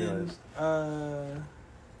 And then Anyways.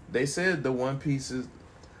 They said the One Piece is.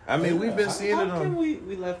 I mean, we've been seeing how it come on.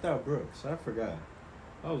 we left out Brooks? I forgot.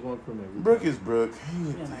 I was one crewmate. Brooke is Brooke. yeah,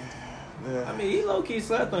 19. Yeah. I mean, he low key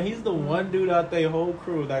slept on. He's the one dude out there whole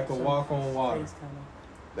crew that could walk on water. Face kinda.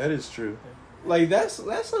 That is true. Like that's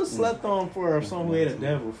a slept on for someone who ate a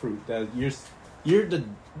devil fruit. That you're supposed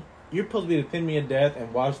to be the epitome of death,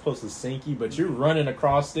 and water's supposed to sink you, but you're running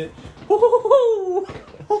across it.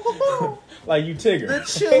 Like you Tigger. The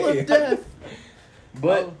chill of death.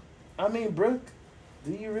 But I mean, Brooke.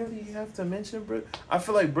 Do you really have to mention Brooke? I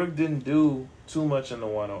feel like Brooke didn't do too much in the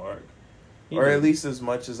Wano arc, He or did. at least as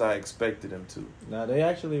much as I expected him to. Now they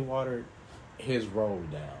actually watered his role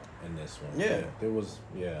down in this one. Yeah. There was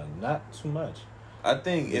not too much. I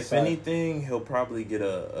think if Besides- anything, he'll probably get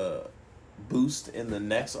a boost in the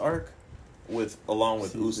next arc along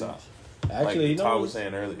with Usopp. Actually, like you know Todd what was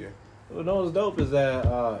saying earlier. what's dope is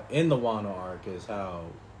that in the Wano arc is how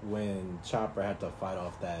when Chopper had to fight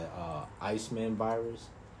off that Iceman virus.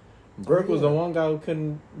 Brooke was the one guy who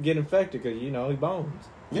couldn't get infected because, he bones.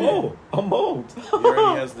 Yeah. Oh, I'm bold. He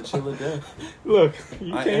already has the chill of death. Look,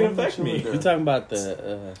 you I can't am infect the me. chill of You talking about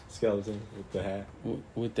the Skeleton with the hat.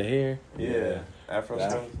 with the hair? Yeah. Afro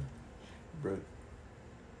That- skeleton. Brooke.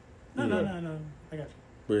 No, Yeah. no. I got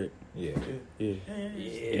Brick. Yeah. Yeah. you.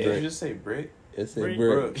 Yeah. Did Brick. you just say brick? It's a Brick.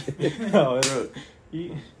 Brooke. No, it's, Brooke.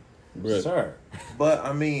 Brooke. sir. But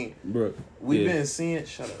I mean, Brooke. we've Yeah. been seeing.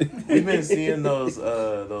 Shut up. We've been seeing those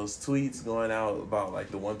tweets going out about like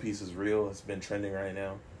the One Piece is real. It's been trending right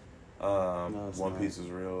now. No, it's One not. Piece is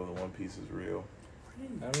real. The One Piece is real.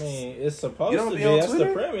 I mean, it's supposed You don't to be be. on That's the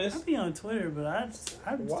Twitter? premise. I be on Twitter, but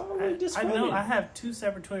Why would we I discredit know it? I have 2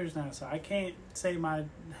 separate Twitters now, so I can't say my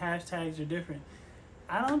hashtags are different.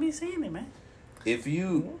 I don't be seeing it, man. If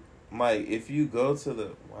you, Mike, if you go to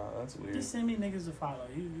the that's weird. Just send me niggas to follow.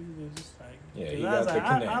 You just like Yeah, 'cause you I was got the like,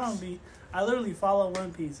 I connects. don't be. I literally follow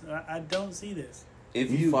One Piece. I don't see this. If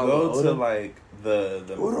You you follow go Oda? to like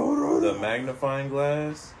the magnifying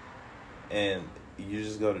glass, and you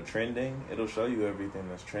just go to trending, it'll show you everything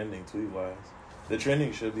that's trending tweet wise. The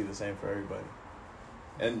trending should be the same for everybody.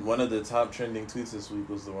 And one of the top trending tweets this week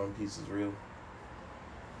was the One Piece is real.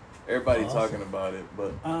 Everybody Awesome. talking about it,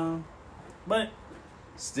 but But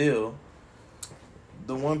still,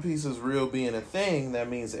 the One Piece is real being a thing. That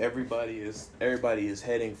means everybody is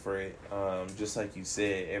heading for it. Just like you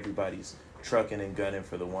said, everybody's trucking and gunning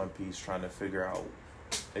for the One Piece, trying to figure out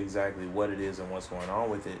exactly what it is and what's going on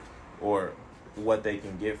with it, or what they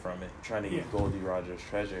can get from it, trying to get Yeah. Goldie Roger's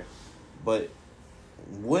treasure. But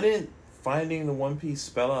wouldn't finding the One Piece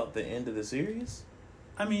spell out the end of the series?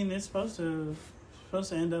 I mean, it's supposed to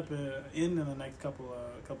end up in the next couple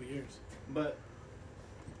years. But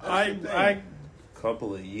I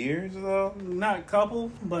Couple of years though. not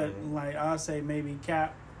couple, but Mhm. like I'll say maybe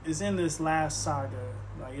Cap is in this last saga.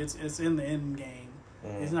 Like it's in the end game.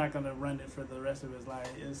 Mm. He's not gonna run it for the rest of his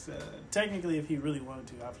life. It's technically, if he really wanted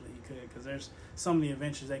to, obviously he could, because there's so many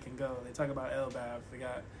adventures they can go. They talk about Elbaf. They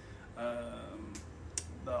got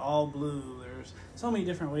the All Blue. There's so many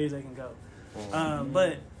different ways they can go.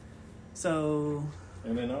 But so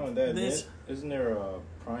and then on that, This- isn't there a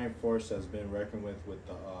prime force that's been reckoned with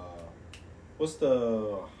the what's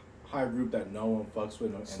the high group that no one fucks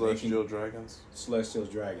with? And Celestial Dragons. Celestial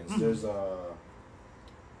Dragons. There's a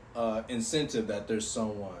incentive that there's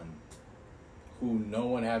someone who no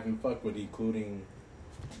one haven't fucked with, including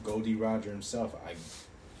Goldie Roger himself.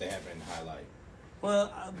 They haven't highlighted.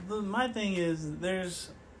 well, my thing is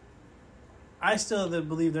I still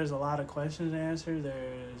believe there's a lot of questions to answer.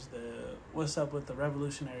 There's what's up with the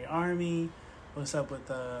Revolutionary Army, what's up with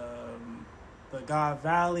the God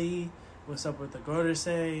Valley, what's up with the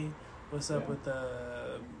Gorosei, what's up with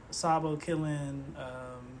the Sabo killing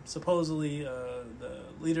supposedly the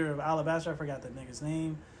leader of Alabasta. I forgot the nigga's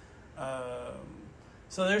name.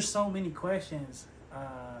 So there's so many questions.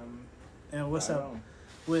 And what's up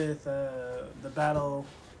with the battle?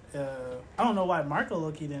 I don't know why Marco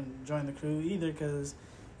Loki didn't join the crew either, because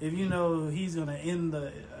if you know he's gonna end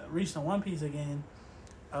reach the One Piece again,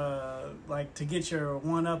 like to get your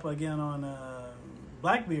one up again on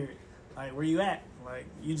Blackbeard, like where you at? Like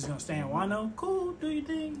you just gonna stay in Wano? Cool, do you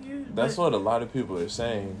think you? That's what a lot of people are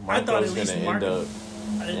saying. I thought Marco's at least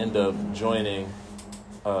gonna end up joining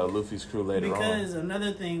Luffy's crew later because on.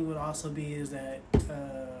 another thing would also be is that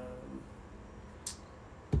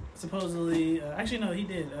supposedly, actually no, he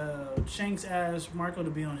did. Shanks asked Marco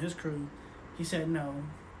to be on his crew. He said no,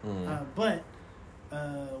 but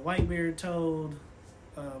Whitebeard told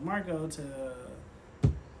Marco to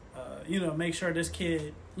make sure this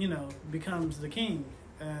kid becomes the king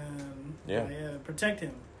and protect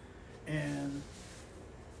him, and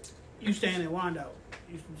you staying at Wando.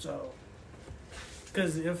 So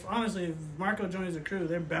because if Marco joins the crew,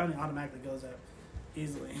 their bounty automatically goes up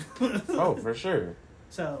easily. Oh, for sure.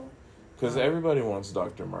 So Because everybody wants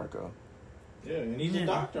Dr. Marco. Yeah, and he's a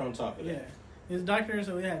doctor on top of that. yeah, he's a doctor.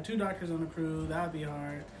 So we had 2 doctors on the crew. That would be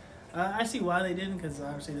hard. I see why they didn't, because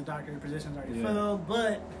obviously the doctor position's already filled.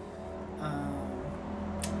 But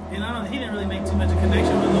he didn't really make too much of a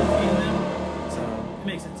connection with Luffy and them, so it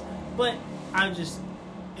makes sense. But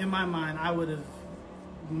in my mind, I would have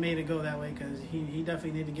made it go that way, because he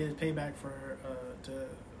definitely needed to get his payback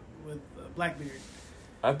with Blackbeard.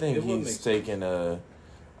 I think It would he's make taking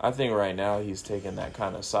I think right now he's taking that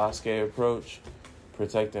kind of Sasuke approach,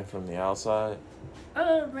 protecting from the outside.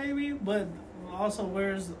 Maybe, but also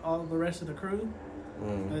where's all the rest of the crew?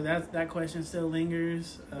 That question still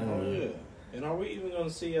lingers. Oh yeah, and are we even gonna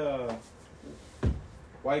see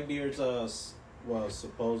Whitebeard's well,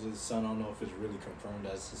 supposed son. I don't know if it's really confirmed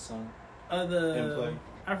as his son. In The play.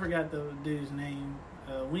 I forgot the dude's name,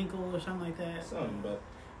 Winkle or something like that. Something,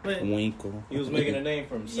 but Winkle. he was making a name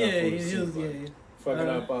for himself. Yeah, with he the was. sequel. Yeah, Fucking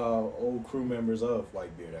up old crew members of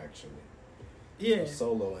Whitebeard, actually. yeah.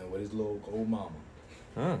 Solo and with his little old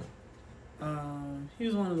mama. He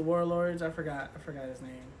was one of the warlords. I forgot his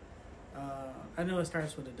name. I know it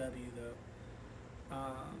starts with a W though.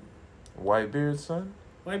 Whitebeard's son?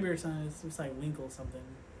 Whitebeard's son it's like Winkle something.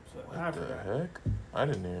 So I What forgot. the heck? I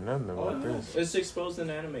didn't hear nothing about this. It's exposed in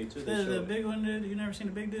anime too. They The show it. big one, dude. You never seen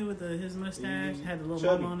the big dude with his mustache? Had the little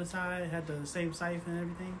Chubby. mama on the side. Had the same scythe and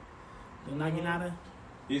everything. The Naginata.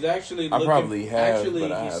 He's actually. I Looking, probably have, Actually,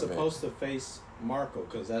 but I he's haven't. supposed to face Marco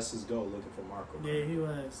because that's his goal, looking for Marco. Yeah, he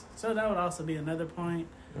was. So that would also be another point.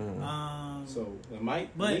 So it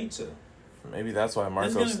might but- lead to. Maybe that's why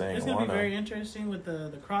Marco's staying it's in gonna be very Wano. interesting with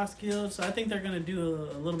the cross guild. So I think they're gonna do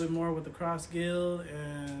a little bit more with the cross guild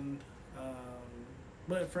and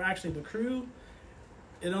but for actually the crew,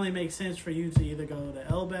 it only makes sense for you to either go to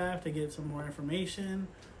Elbaf to get some more information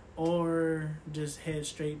or just head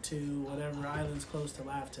straight to whatever island's close to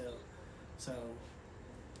Laugh-Tale. So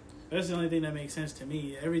that's the only thing that makes sense to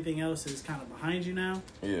me. Everything else is kind of behind you now.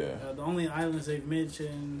 Yeah. The only islands they've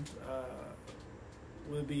mentioned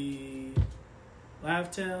would be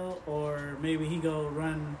Laugh-Tale, or maybe he go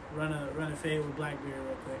run a fade with Blackbeard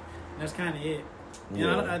real quick. That's kind of it.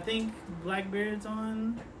 Yeah. I think Blackbeard's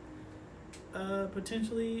on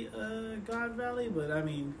potentially God Valley, but I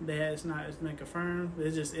mean it's not confirmed.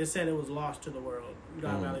 It said it was lost to the world.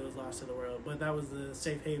 God Valley was lost to the world, but that was the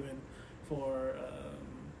safe haven for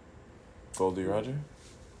Goldie Roger?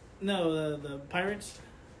 no the pirates.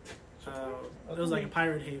 It was like a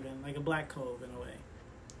pirate haven, like a black cove in a way.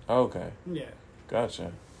 Oh, okay. Yeah.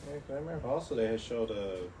 Gotcha. I remember also they had showed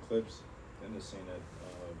clips in the scene that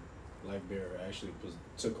Blackbeard actually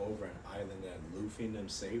took over an island that Luffy and them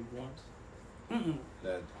saved once.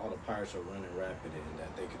 That all the pirates are running rapid and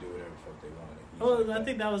that they could do whatever the fuck they wanted. Oh, I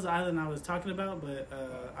think that was the island I was talking about, but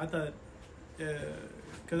I thought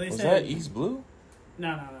because they Was said that East Blue?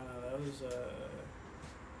 no, that was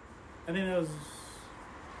I think that was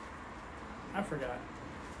I forgot.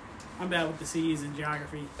 I'm bad with the seas and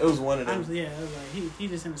geography. It was one of them. Yeah, it was like he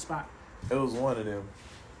just in the spot. It was one of them.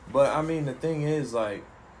 But, I mean, the thing is, like,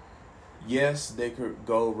 yes, they could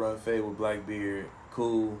go run fade with Blackbeard.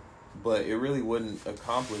 Cool. But it really wouldn't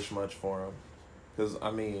accomplish much for him. Because,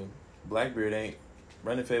 I mean, running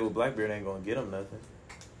fade with Blackbeard ain't going to get him nothing.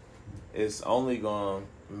 It's only going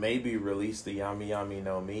to maybe release the Yami Yami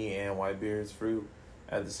no Mi and Whitebeard's fruit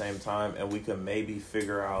at the same time. And we could maybe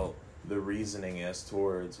figure out the reasoning as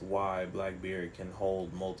towards why Blackbeard can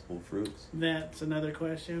hold multiple fruits. That's another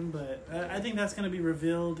question, but I think that's going to be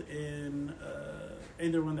revealed in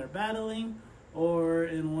either when they're battling or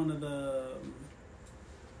in one of the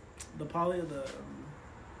it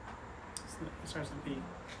starts with P.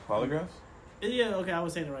 Polygraphs? Yeah, okay, I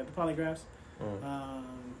was saying it right. The polygraphs.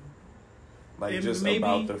 Like, and just maybe-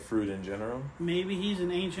 about the fruit in general? Maybe he's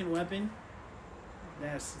an ancient weapon.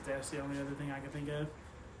 That's the only other thing I can think of.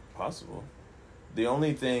 Possible. The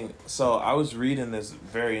only thing... So, I was reading this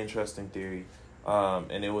very interesting theory,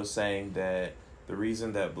 and it was saying that the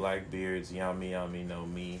reason that Blackbeard's Yami Yami no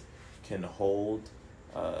Mi can hold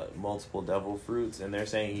multiple devil fruits, and they're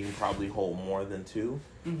saying he can probably hold more than two,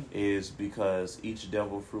 is because each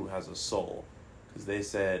devil fruit has a soul. Because they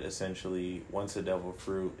said, essentially, once a devil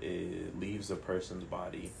fruit leaves a person's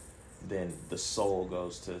body, then the soul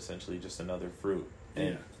goes to essentially just another fruit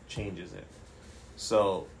and changes it.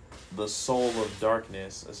 So the soul of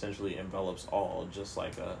darkness essentially envelops all, just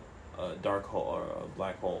like a dark hole or a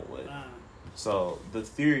black hole would. So the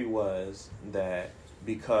theory was that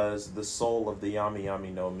because the soul of the Yami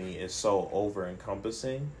Yami no Mi is so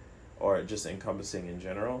over-encompassing, or just encompassing in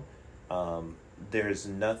general, there's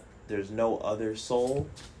no other soul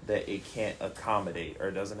that it can't accommodate or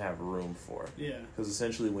doesn't have room for. Yeah. Because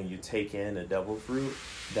essentially when you take in a devil fruit,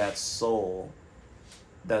 that soul...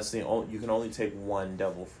 you can only take one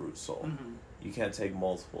devil fruit soul. You can't take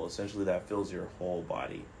multiple. Essentially, that fills your whole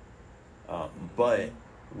body. But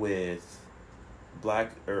with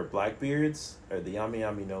Blackbeard's or the Yami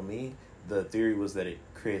Yami no Mi, the theory was that it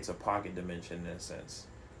creates a pocket dimension in a sense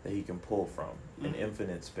that he can pull from an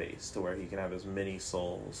infinite space to where he can have as many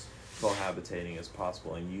souls cohabitating as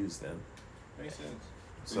possible and use them. Makes sense.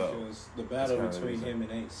 So because the battle that's kinda between the him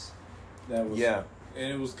and Ace, that was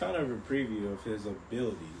and it was kind of a preview of his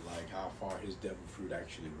ability, like how far his devil fruit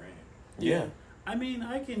actually ran. Yeah. I mean,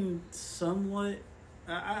 I can somewhat.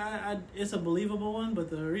 I it's a believable one, but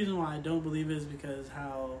the reason why I don't believe it is because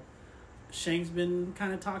how Shanks been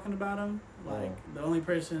kind of talking about him. Like the only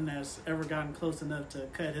person that's ever gotten close enough to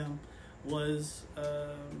cut him was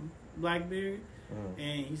Blackbeard,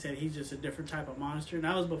 and he said he's just a different type of monster. And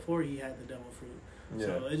that was before he had the devil fruit. Yeah.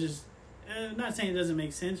 So it just, I'm not saying it doesn't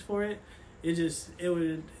make sense for it.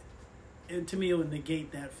 To me, it would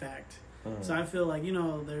negate that fact. So I feel like,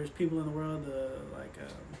 there's people in the world,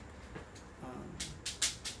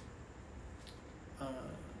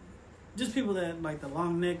 just people that, like the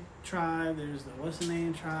Long Neck tribe, there's the What's the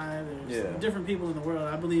Name tribe, there's different people in the world.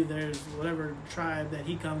 I believe there's whatever tribe that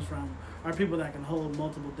he comes from are people that can hold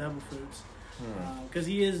multiple devil fruits. Because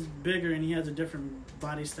he is bigger and he has a different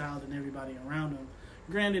body style than everybody around him.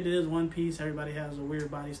 Granted, it is One Piece. Everybody has a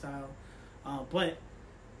weird body style. But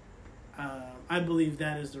I believe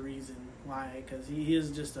that is the reason why. Because he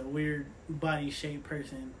is just a weird body-shaped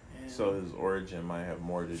person. And so his origin might have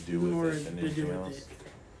more to do with it than anything else.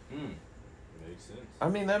 Makes sense. I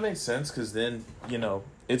mean, that makes sense because then,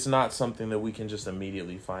 it's not something that we can just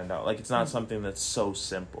immediately find out. Like, it's not something that's so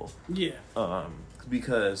simple. Yeah.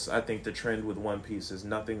 Because I think the trend with One Piece is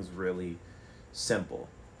nothing's really simple.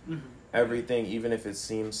 Mm-hmm. Everything, even if it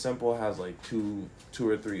seems simple, has like two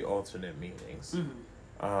or three alternate meanings.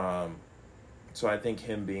 Mm-hmm. So I think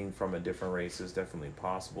him being from a different race is definitely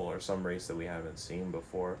possible, or some race that we haven't seen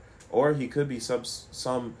before. Or he could be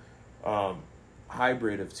some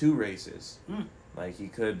hybrid of two races. Like he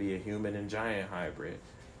could be a human and giant hybrid,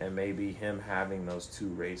 and maybe him having those two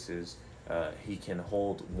races, he can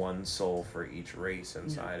hold one soul for each race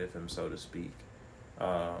inside of him, so to speak.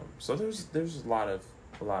 So there's a lot of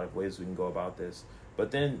ways we can go about this,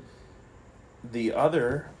 but then the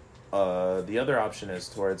other option is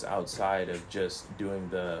towards outside of just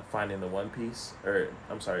finding the One Piece,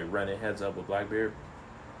 running heads up with Blackbeard.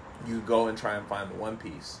 You go and try and find the One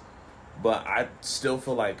Piece. But I still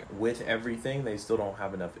feel like with everything, they still don't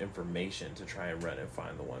have enough information to try and run and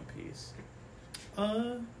find the One Piece.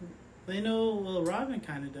 They know, well, Robin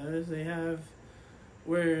kind of does. They have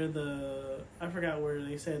where I forgot where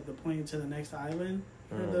they said the pointing to the next island,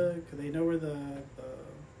 because they know where the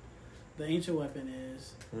ancient weapon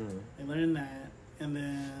is. They learned that, and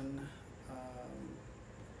then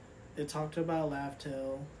it talked about Laugh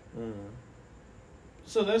Tale.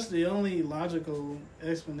 So that's the only logical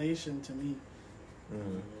explanation to me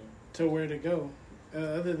to where to go.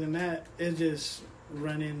 Other than that, it's just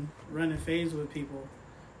running phase with people.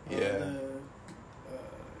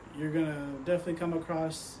 You're gonna definitely come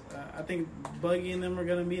across. I think Buggy and them are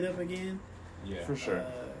gonna meet up again. Yeah, for sure.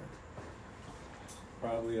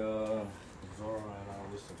 Probably Zoro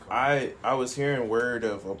and I was hearing word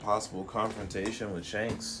of a possible confrontation with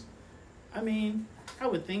Shanks. I mean, I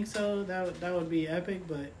would think so. That would be epic,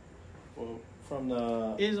 but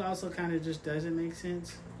it also kind of just doesn't make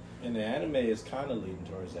sense. And the anime is kind of leading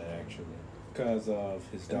towards that actually, because of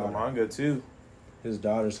his daughter. And the manga too. His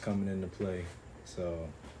daughter's coming into play, so.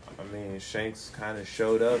 I mean, Shanks kind of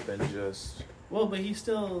showed up and just. Well, but he's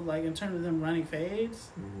still like in terms of them running fades.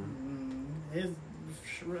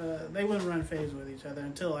 They wouldn't run fades with each other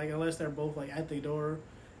unless they're both like at the door,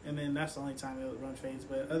 and then that's the only time they would run fades.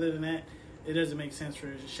 But other than that, it doesn't make sense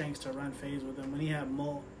for Shanks to run fades with them when he had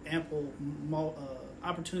ample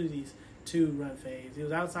opportunities to run fades. He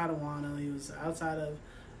was outside of Wano. He was outside of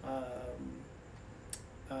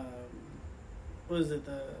what is it?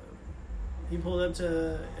 He pulled up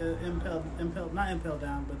to not impelled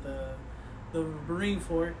down, but the Marine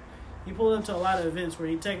Fort. He pulled up to a lot of events where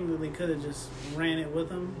he technically could have just ran it with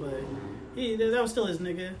him, but that was still his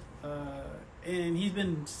nigga. And he's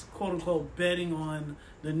been, quote unquote, betting on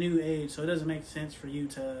the new age, so it doesn't make sense for you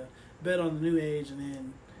to bet on the new age and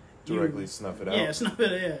then directly snuff it out. Yeah, snuff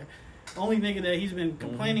it. Yeah, only nigga that he's been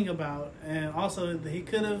complaining about, and also he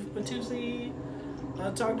could have potentially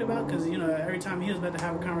talked about, because every time he was about to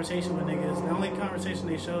have a conversation with niggas, the only conversation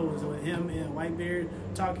they showed was with him and Whitebeard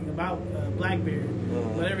talking about Blackbeard.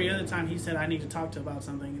 But every other time he said, I need to talk to about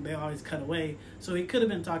something, they always cut away. So he could have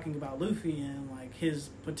been talking about Luffy and like his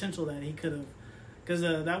potential that he could have, because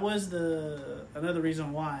that was another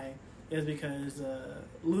reason why is because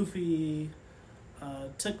Luffy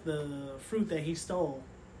took the fruit that he stole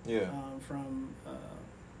from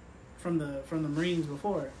the Marines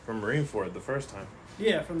before. From Marineford the first time.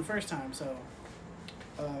 Yeah, from the first time. So.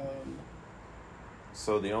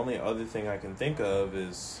 So the only other thing I can think of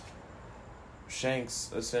is Shanks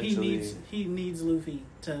essentially. He needs Luffy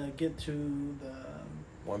to get to the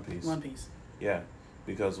One Piece. One Piece. Yeah,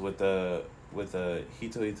 because with the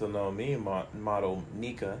Hito Hito no Mi model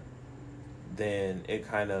Nika, then it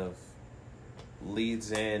kind of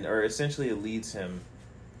leads in, or essentially it leads him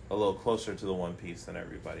a little closer to the One Piece than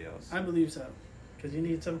everybody else. I believe so. because you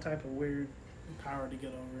need some type of weird power to get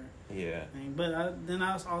over. Yeah. Thing. But then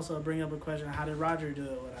I also bring up a question: how did Roger do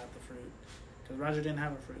it without the fruit? Because Roger didn't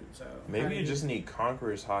have a fruit, so Maybe you just need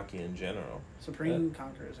Conqueror's hockey in general. Supreme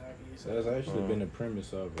Conqueror's hockey. So that's actually been the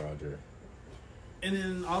premise of Roger. And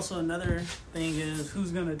then also another thing is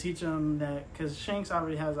who's gonna teach him that? Because Shanks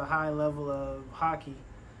already has a high level of hockey,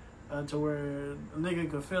 to where a nigga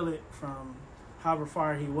could feel it from however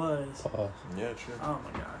far he was. Yeah, true. Oh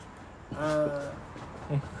my gosh.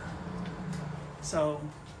 So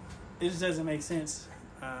it just doesn't make sense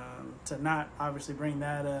to not obviously bring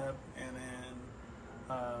that up, and then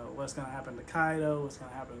what's gonna happen to Kaido? What's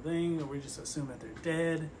gonna happen to Thing? Or we just assume that they're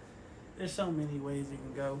dead. There's so many ways you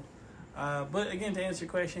can go. But again, to answer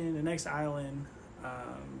your question, the next island,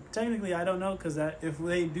 technically I don't know, because if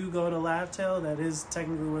they do go to Laugh Tale, that is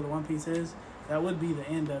technically where the One Piece is. That would be the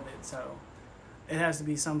end of it. So it has to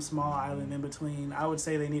be some small island in between. I would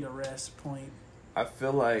say they need a rest point. I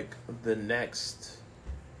feel like the next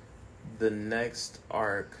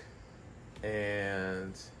arc,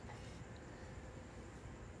 and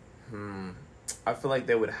I feel like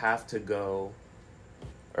they would have to go,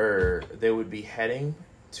 or they would be heading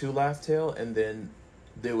to Laugh Tale, and then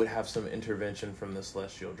they would have some intervention from the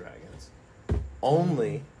Celestial Dragons.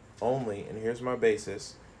 Only, and here's my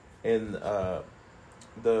basis, in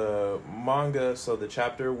the manga, so the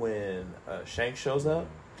chapter when Shanks shows up,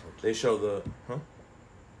 they show the...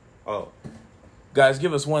 Oh. Guys,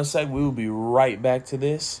 give us 1 sec. We will be right back to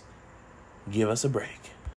this. Give us a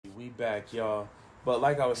break. We back, y'all. But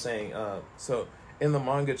like I was saying, so in the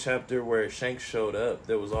manga chapter where Shanks showed up,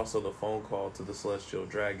 there was also the phone call to the Celestial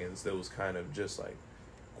Dragons that was kind of just like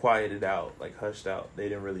quieted out, like hushed out. They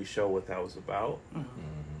didn't really show what that was about.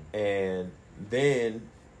 Mm-hmm. And then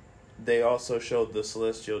they also showed the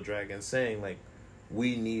Celestial Dragons saying, like,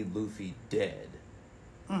 we need Luffy dead.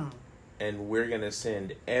 Mm. And we're going to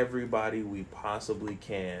send everybody we possibly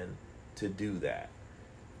can to do that.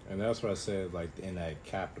 And that's what I said, like, in that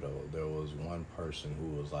capital, there was one person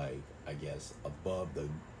who was, like, I guess, above the...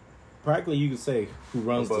 Practically, you could say, who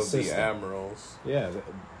runs above the system. The admirals. Yeah,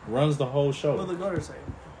 runs the whole show. What did the Gordo say?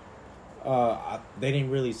 They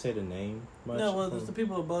didn't really say the name much. No, well, it's the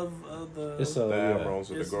people above the... It's the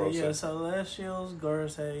admirals or the Gorosei. Yeah, Celestials,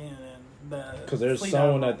 Gorosei, and then the... Because there's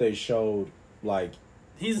someone that they showed, like...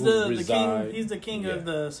 He's the king. He's the king of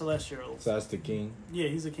the Celestials. So that's the king? Yeah,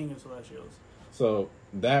 he's the king of Celestials. So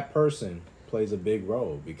that person plays a big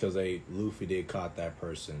role because Luffy did caught that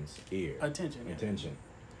person's ear. Attention.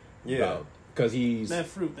 Yeah. Because he's... That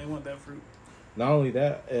fruit. They want that fruit. Not only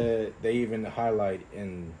that, they even highlight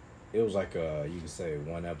in... It was like you could say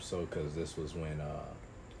one episode, because this was when...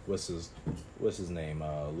 What's his name?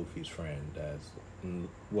 Luffy's friend. That's...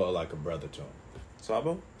 Well, like a brother to him.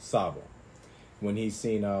 Sabo. When he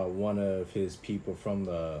seen one of his people from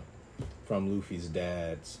Luffy's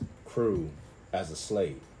dad's crew as a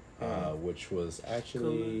slave, which was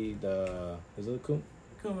actually is it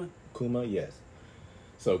Kuma, yes.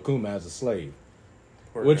 So Kuma as a slave,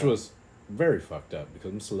 which was very fucked up because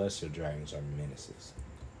them Celestial Dragons are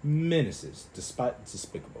menaces,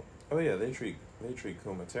 despicable. Oh yeah, they treat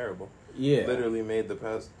Kuma terrible. Yeah, literally made the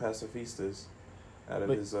pacifistas out of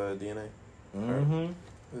his DNA. Mm-hmm.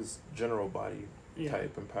 His general body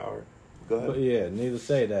type and power. Go ahead. But yeah, need to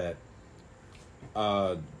say that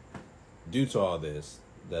due to all this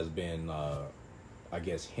that's been, I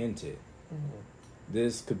guess, hinted,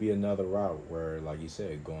 this could be another route where, like you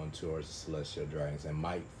said, going towards the Celestial Dragons and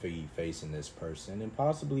might be facing this person and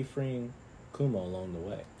possibly freeing Kuma along the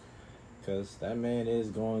way. Because that man is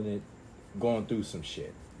going through some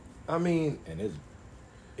shit. I mean... And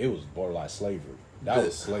it was borderline slavery. That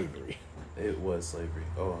was slavery. It was slavery.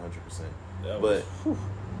 Oh, 100%. But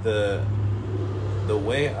the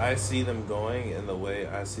way I see them going and the way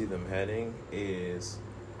I see them heading is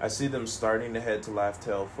I see them starting to head to Laugh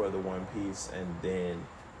Tale for the One Piece, and then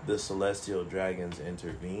the Celestial Dragons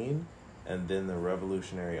intervene, and then the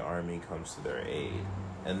Revolutionary Army comes to their aid.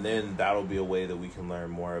 And then that'll be a way that we can learn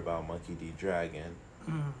more about Monkey D. Dragon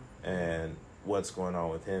and what's going on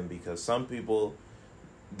with him, because some people...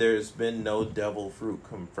 There's been no devil fruit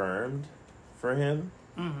confirmed for him,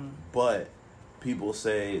 but people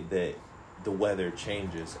say that the weather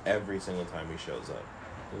changes every single time he shows up.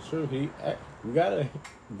 It's true. We got a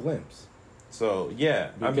glimpse. So,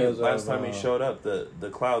 yeah. Because last time he showed up, the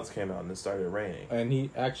clouds came out and it started raining. And he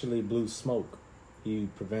actually blew smoke. He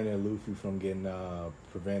prevented Luffy from getting,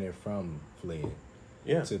 prevented from fleeing.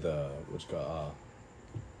 Yeah. To the, what's called,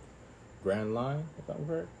 Grand Line, if I'm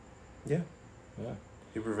correct. Yeah. Yeah.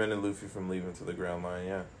 He prevented Luffy from leaving to the Grand Line,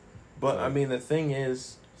 yeah. But, I mean, the thing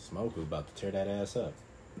is... Smoke was about to tear that ass up.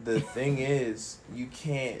 the thing is, you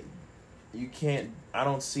can't. I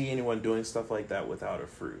don't see anyone doing stuff like that without a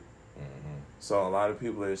fruit. Mm-hmm. So a lot of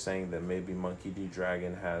people are saying that maybe Monkey D.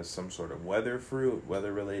 Dragon has some sort of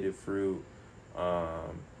weather-related fruit,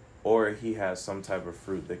 or he has some type of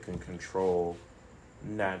fruit that can control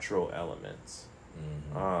natural elements.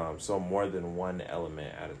 Mm-hmm. So more than one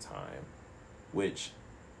element at a time, which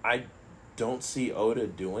I don't see Oda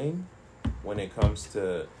doing when it comes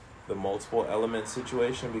to the multiple element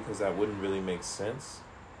situation, because that wouldn't really make sense.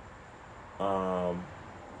 I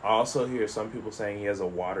also hear some people saying he has a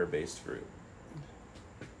water-based fruit.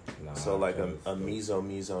 Nah, So like a cause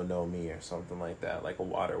miso no mi or something like that, like a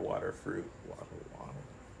water fruit. water.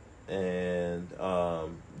 And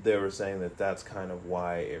they were saying that that's kind of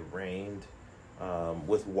why it rained.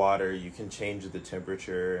 With water, you can change the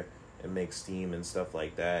temperature and make steam and stuff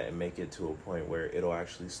like that, and make it to a point where it'll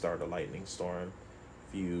actually start a lightning storm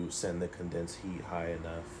if you send the condensed heat high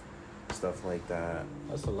enough, stuff like that.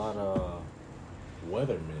 That's a lot of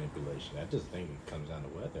weather manipulation. I just think it comes down to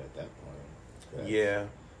weather at that point. Yeah.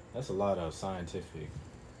 That's a lot of scientific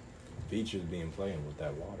features being played with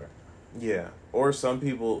that water. Yeah. Or some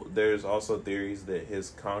people, there's also theories that his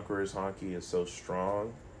Conqueror's Honki is so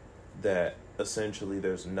strong that essentially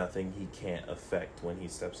there's nothing he can't affect when he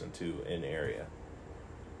steps into an area.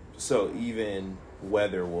 So even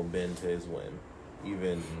weather will bend to his whim.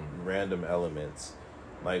 Even random elements.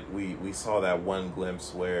 Like we saw that one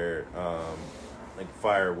glimpse where like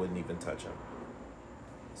fire wouldn't even touch him.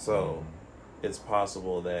 So it's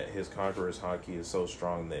possible that his Conqueror's Haki is so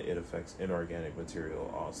strong that it affects inorganic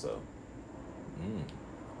material also.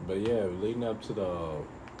 But yeah, leading up to the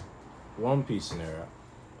One Piece scenario,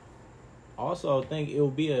 also I think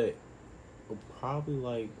it'll probably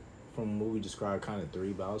like from what we described kind of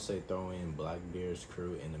 3, but I would say throw in Blackbeard's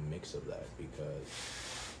crew in the mix of that, because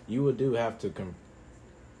you would have to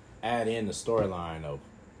add in the storyline of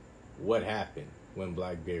what happened when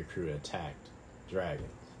Blackbeard crew attacked dragons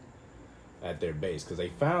at their base, because they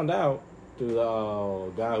found out through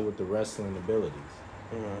the guy with the wrestling abilities.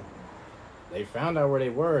 Mm-hmm. They found out where they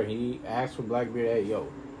were. He asked for Blackbeard, "Hey, yo,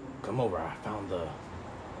 come over. I found the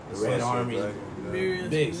Red Army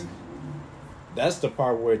base." That's the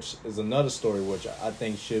part which is another story which I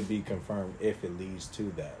think should be confirmed if it leads to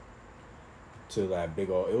that. To that big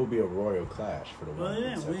old, it will be a royal clash for the Well, One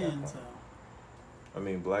they Piece didn't at that win, point. so. I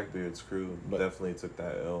mean, Blackbeard's crew But- definitely took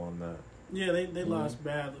that L on that. Yeah, they lost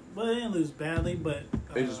badly. Well, they didn't lose badly, but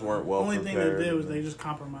They just weren't well only thing they prepared. did was they just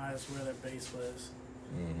compromised where their base was.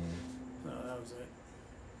 Mm-hmm. So that was it.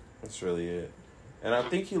 That's really it. And I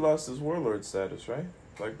think he lost his warlord status, right?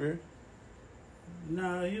 Blackbeard?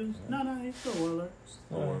 No, he's still warlord.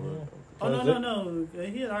 No warlord. Oh no!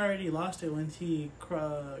 He had already lost it when he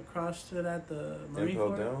crossed it at the Marine Impel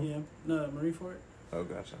Fort. Down? Yeah, no Marine Fort. Oh,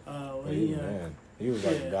 gotcha. When He was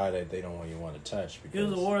like yeah. a guy that they don't even want to touch he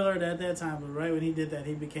because was a warlord at that time, but right when he did that,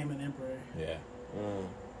 he became an emperor. Yeah, Mm.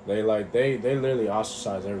 they literally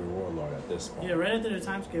ostracize every warlord at this point. Yeah, right after the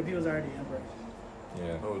time skip, he was already emperor.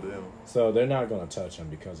 Yeah. Oh, damn. So they're not gonna touch him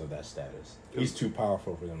because of that status. He's too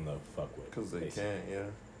powerful for them to fuck with. Because they basically. can't, yeah.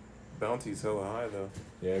 Bounty's hella high, though.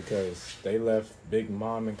 Yeah, because they left Big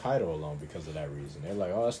Mom and Kaido alone because of that reason. They're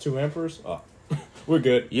like, oh, that's 2 emperors? Oh, we're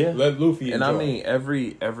good. Yeah. Let Luffy And enjoy. I mean,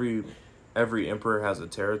 every emperor has a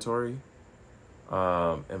territory.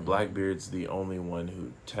 And Blackbeard's the only one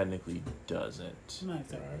who technically doesn't. Not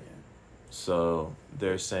exactly. Right. Yeah. So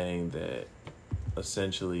they're saying that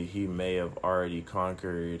essentially he may have already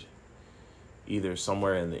conquered either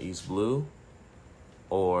somewhere in the East Blue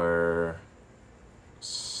or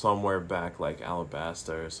somewhere back like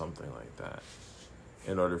Alabasta or something like that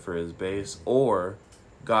in order for his base, or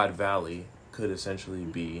God Valley could essentially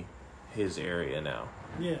be his area now,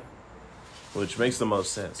 Yeah. which makes the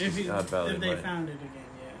most sense. If, God Valley if they might. found it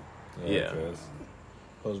again, yeah. Yeah. 'cause it's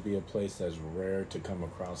supposed to be a place that's rare to come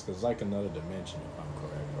across because it's like another dimension, if I'm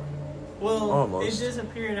correct. Right? Well, Almost. it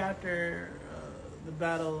disappeared after the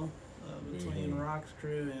battle between Mhm. Rock's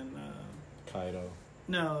crew and Kaido.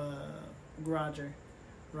 Roger.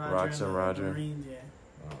 Rox and the Roger. Marines, yeah.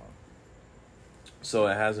 Oh. So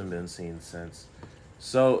it hasn't been seen since.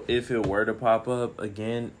 So if it were to pop up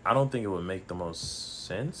again, I don't think it would make the most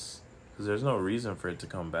sense because there's no reason for it to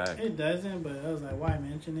come back. It doesn't, but I was like, why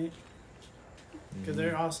mention it? Because Mm-hmm.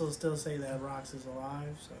 they also still say that Rox is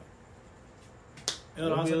alive, so it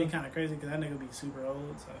would Will also he? be kind of crazy because that nigga be super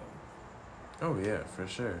old. So, Oh yeah, for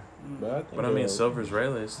sure. But I mean, Silver's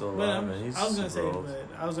Rayleigh is still But alive, and he's I was gonna super say, old. but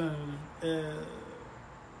I was gonna.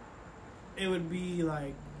 It would be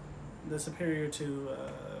like the superior to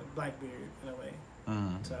Blackbeard in a way.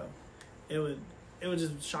 Mm. So it would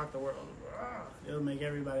just shock the world. it would make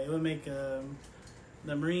everybody. It would make the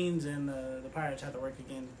Marines and the Pirates have to work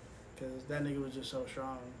again because that nigga was just so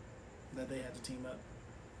strong that they had to team up.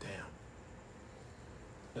 Damn.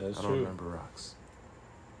 That's I true. don't remember Rocks.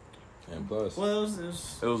 And plus, Well, it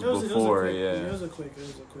was before, it yeah. was a quick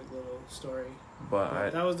little story.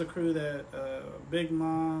 But That was the crew that Big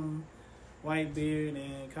Mom, Whitebeard,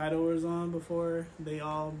 and Kaido was on before they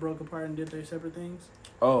all broke apart and did their separate things.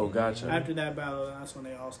 oh, gotcha. After that battle, that's when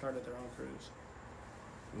they all started their own crews.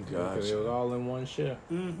 because it was Gotcha. all in one ship.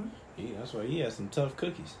 Mm-hmm. That's why he had some tough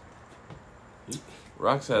cookies.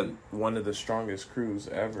 Rocks had one of the strongest crews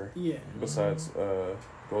ever, Yeah. besides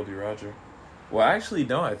Goldie Roger. Well, actually,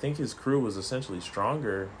 no. I think his crew was essentially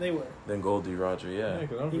stronger They were. than Goldie Roger. Yeah, Yeah.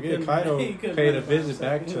 because don't He forget, couldn't- Kaido he couldn't paid a run it by visit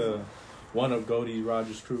back himself. to one of Goldie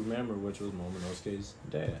Rogers' crew member, which was Momonosuke's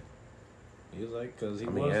dad. He was like, because he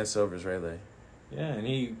was. and Silver's Rayleigh. Yeah, and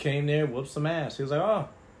he came there, whooped some ass. He was like, oh,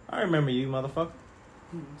 I remember you, motherfucker.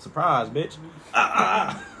 Hmm. Surprise, bitch.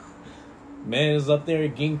 Man is up there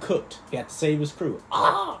getting cooked. He had to save his crew.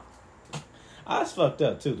 That's fucked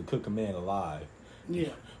up, too, to cook a man alive. Yeah.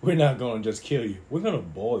 We're not going to just kill you. We're going to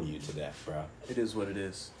boil you to death, bro. It is what it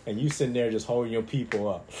is. And you sitting there just holding your people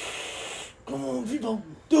up. Come on, people,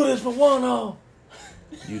 do this for Wano.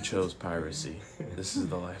 You chose piracy. This is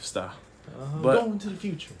the lifestyle. But But- going to the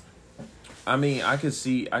future. I mean, I could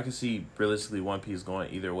see realistically One Piece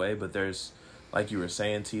going either way, but there's, like you were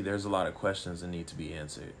saying, T, there's a lot of questions that need to be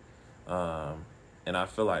answered. And I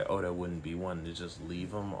feel like Oda wouldn't be one to just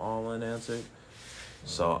leave them all unanswered.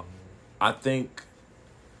 So I think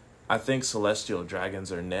Celestial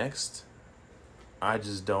Dragons are next. I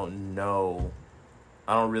just don't know.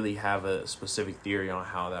 I don't really have a specific theory on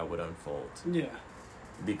how that would unfold. Yeah.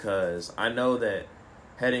 Because I know that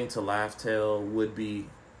heading to Laugh Tale would be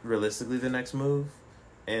realistically the next move,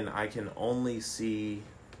 and I can only see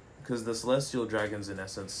because the Celestial Dragons in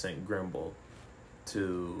essence sent Grimble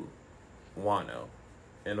to Wano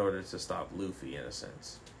in order to stop Luffy in a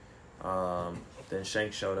sense. Then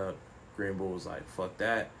Shanks showed up. Grimble was like, "Fuck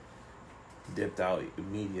that," dipped out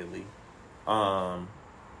immediately.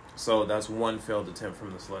 So that's one failed attempt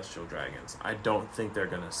from the Celestial Dragons. I don't think they're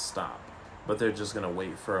gonna stop, but they're just gonna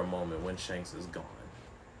wait for a moment when Shanks is gone.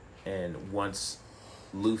 And once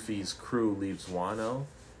Luffy's crew leaves Wano,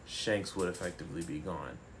 Shanks would effectively be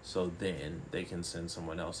gone. So then they can send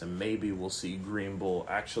someone else, and maybe we'll see Green Bull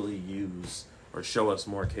actually use or show us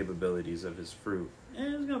more capabilities of his fruit.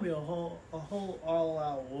 And it's gonna be a whole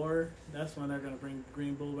all-out war. That's when they're gonna bring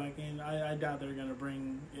Green Bull back in. I doubt they're gonna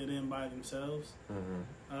bring it in by themselves,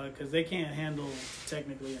 because they can't handle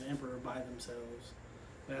technically an emperor by themselves.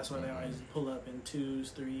 That's why they always pull up in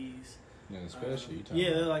 2s, 3s. Yeah, especially.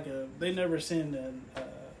 Yeah, they're like they never send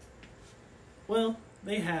well,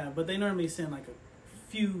 they have, but they normally send like a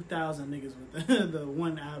few thousand niggas with the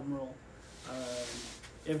one admiral.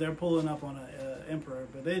 If they're pulling up on a emperor,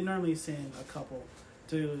 but they normally send a couple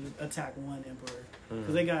to attack one emperor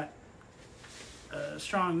because they got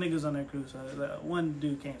strong niggas on their crew, so that one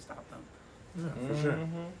dude can't stop them. Yeah, for sure.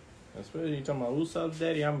 Especially you talking about Usopp's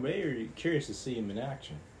daddy. I'm very curious to see him in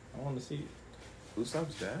action. I want to see it.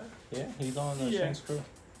 Usopp's dad? Yeah, he's on the Yeah. Shanks crew.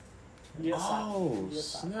 Yes, Oh,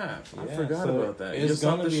 yes, snap. I Yeah, forgot so about that. it's Usopp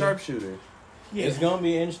gonna the be- sharpshooter. yeah. It's gonna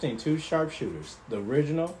be interesting. 2 sharpshooters, the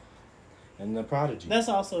original and the prodigy. That's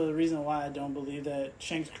also the reason why I don't believe that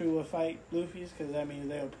Shanks' crew will fight Luffy's, because that means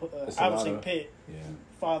they'll It's a lot obviously of- pit yeah,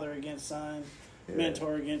 father against son, Yeah.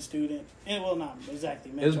 mentor against student, and well, not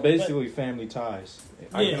exactly mentor. it's basically family ties.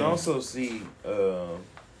 I can Yeah. also see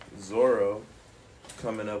Zoro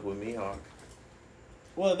coming up with Mihawk.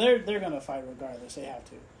 Well, they're gonna fight regardless. They have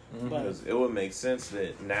to. Mhm. But Because it would make sense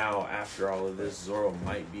that now, after all of this, Zoro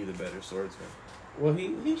might be the better swordsman. Well,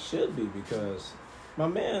 he should be because my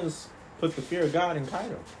man's put the fear of God in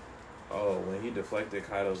Kaido. Oh, when he deflected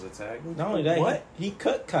Kaido's attack? Not only that, What? he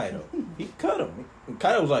cut Kaido. He cut him. And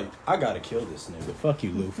Kaido was like, "I gotta kill this nigga. Fuck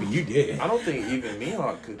you, Luffy. You did." I don't think even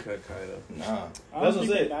Mihawk could cut Kaido. Nah, I that's don't what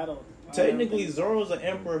think I said. I don't Technically, think- Zoro's an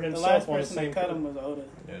emperor the himself last on the person same that cut crew. him was Oda.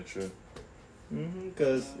 Yeah, true.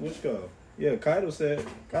 Because which go? Yeah,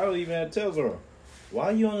 Kaido even had to tell Zoro, "Why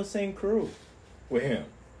are you on the same crew with him?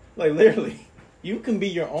 Like literally, you can be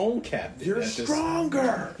your own captain. You're at this-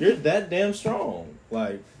 stronger! You're that damn strong.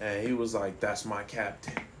 Like, And he was like, that's my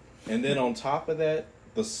captain. and then on top of that,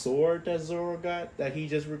 the sword that Zoro got that he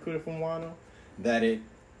just recruited from Wano, that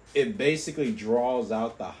it basically draws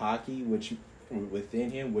out the haki which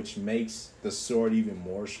within him, which makes the sword even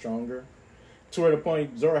more stronger. To where the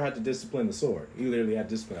point Zoro had to discipline the sword. He literally had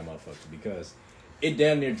to discipline that motherfucker because it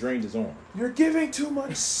damn near drained his arm. You're giving too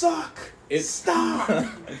much suck! It Stop!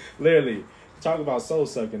 literally, talk about soul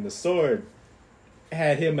sucking. The sword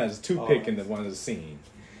had him as a toothpick in the one of the scene.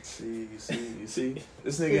 See.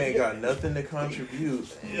 This nigga ain't got nothing to contribute.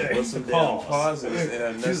 But some damn Pause. pauses and He's the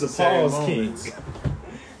unnecessary pause king. moments.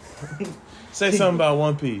 Say something about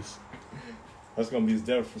One Piece. That's gonna be his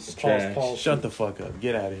death fruit. trash. Pause. Shut the fuck up.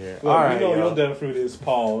 Get out of here. Look, All right, you know y'all. your death fruit is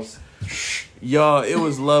pause. Y'all, it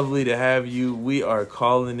was lovely to have you. We are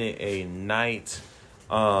calling it a night.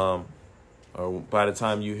 Or by the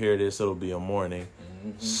time you hear this, it'll be a morning.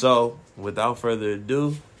 So, without further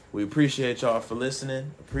ado, we appreciate y'all for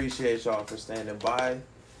listening. Appreciate y'all for standing by.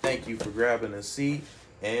 Thank you for grabbing a seat.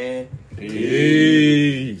 And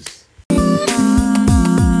Peace.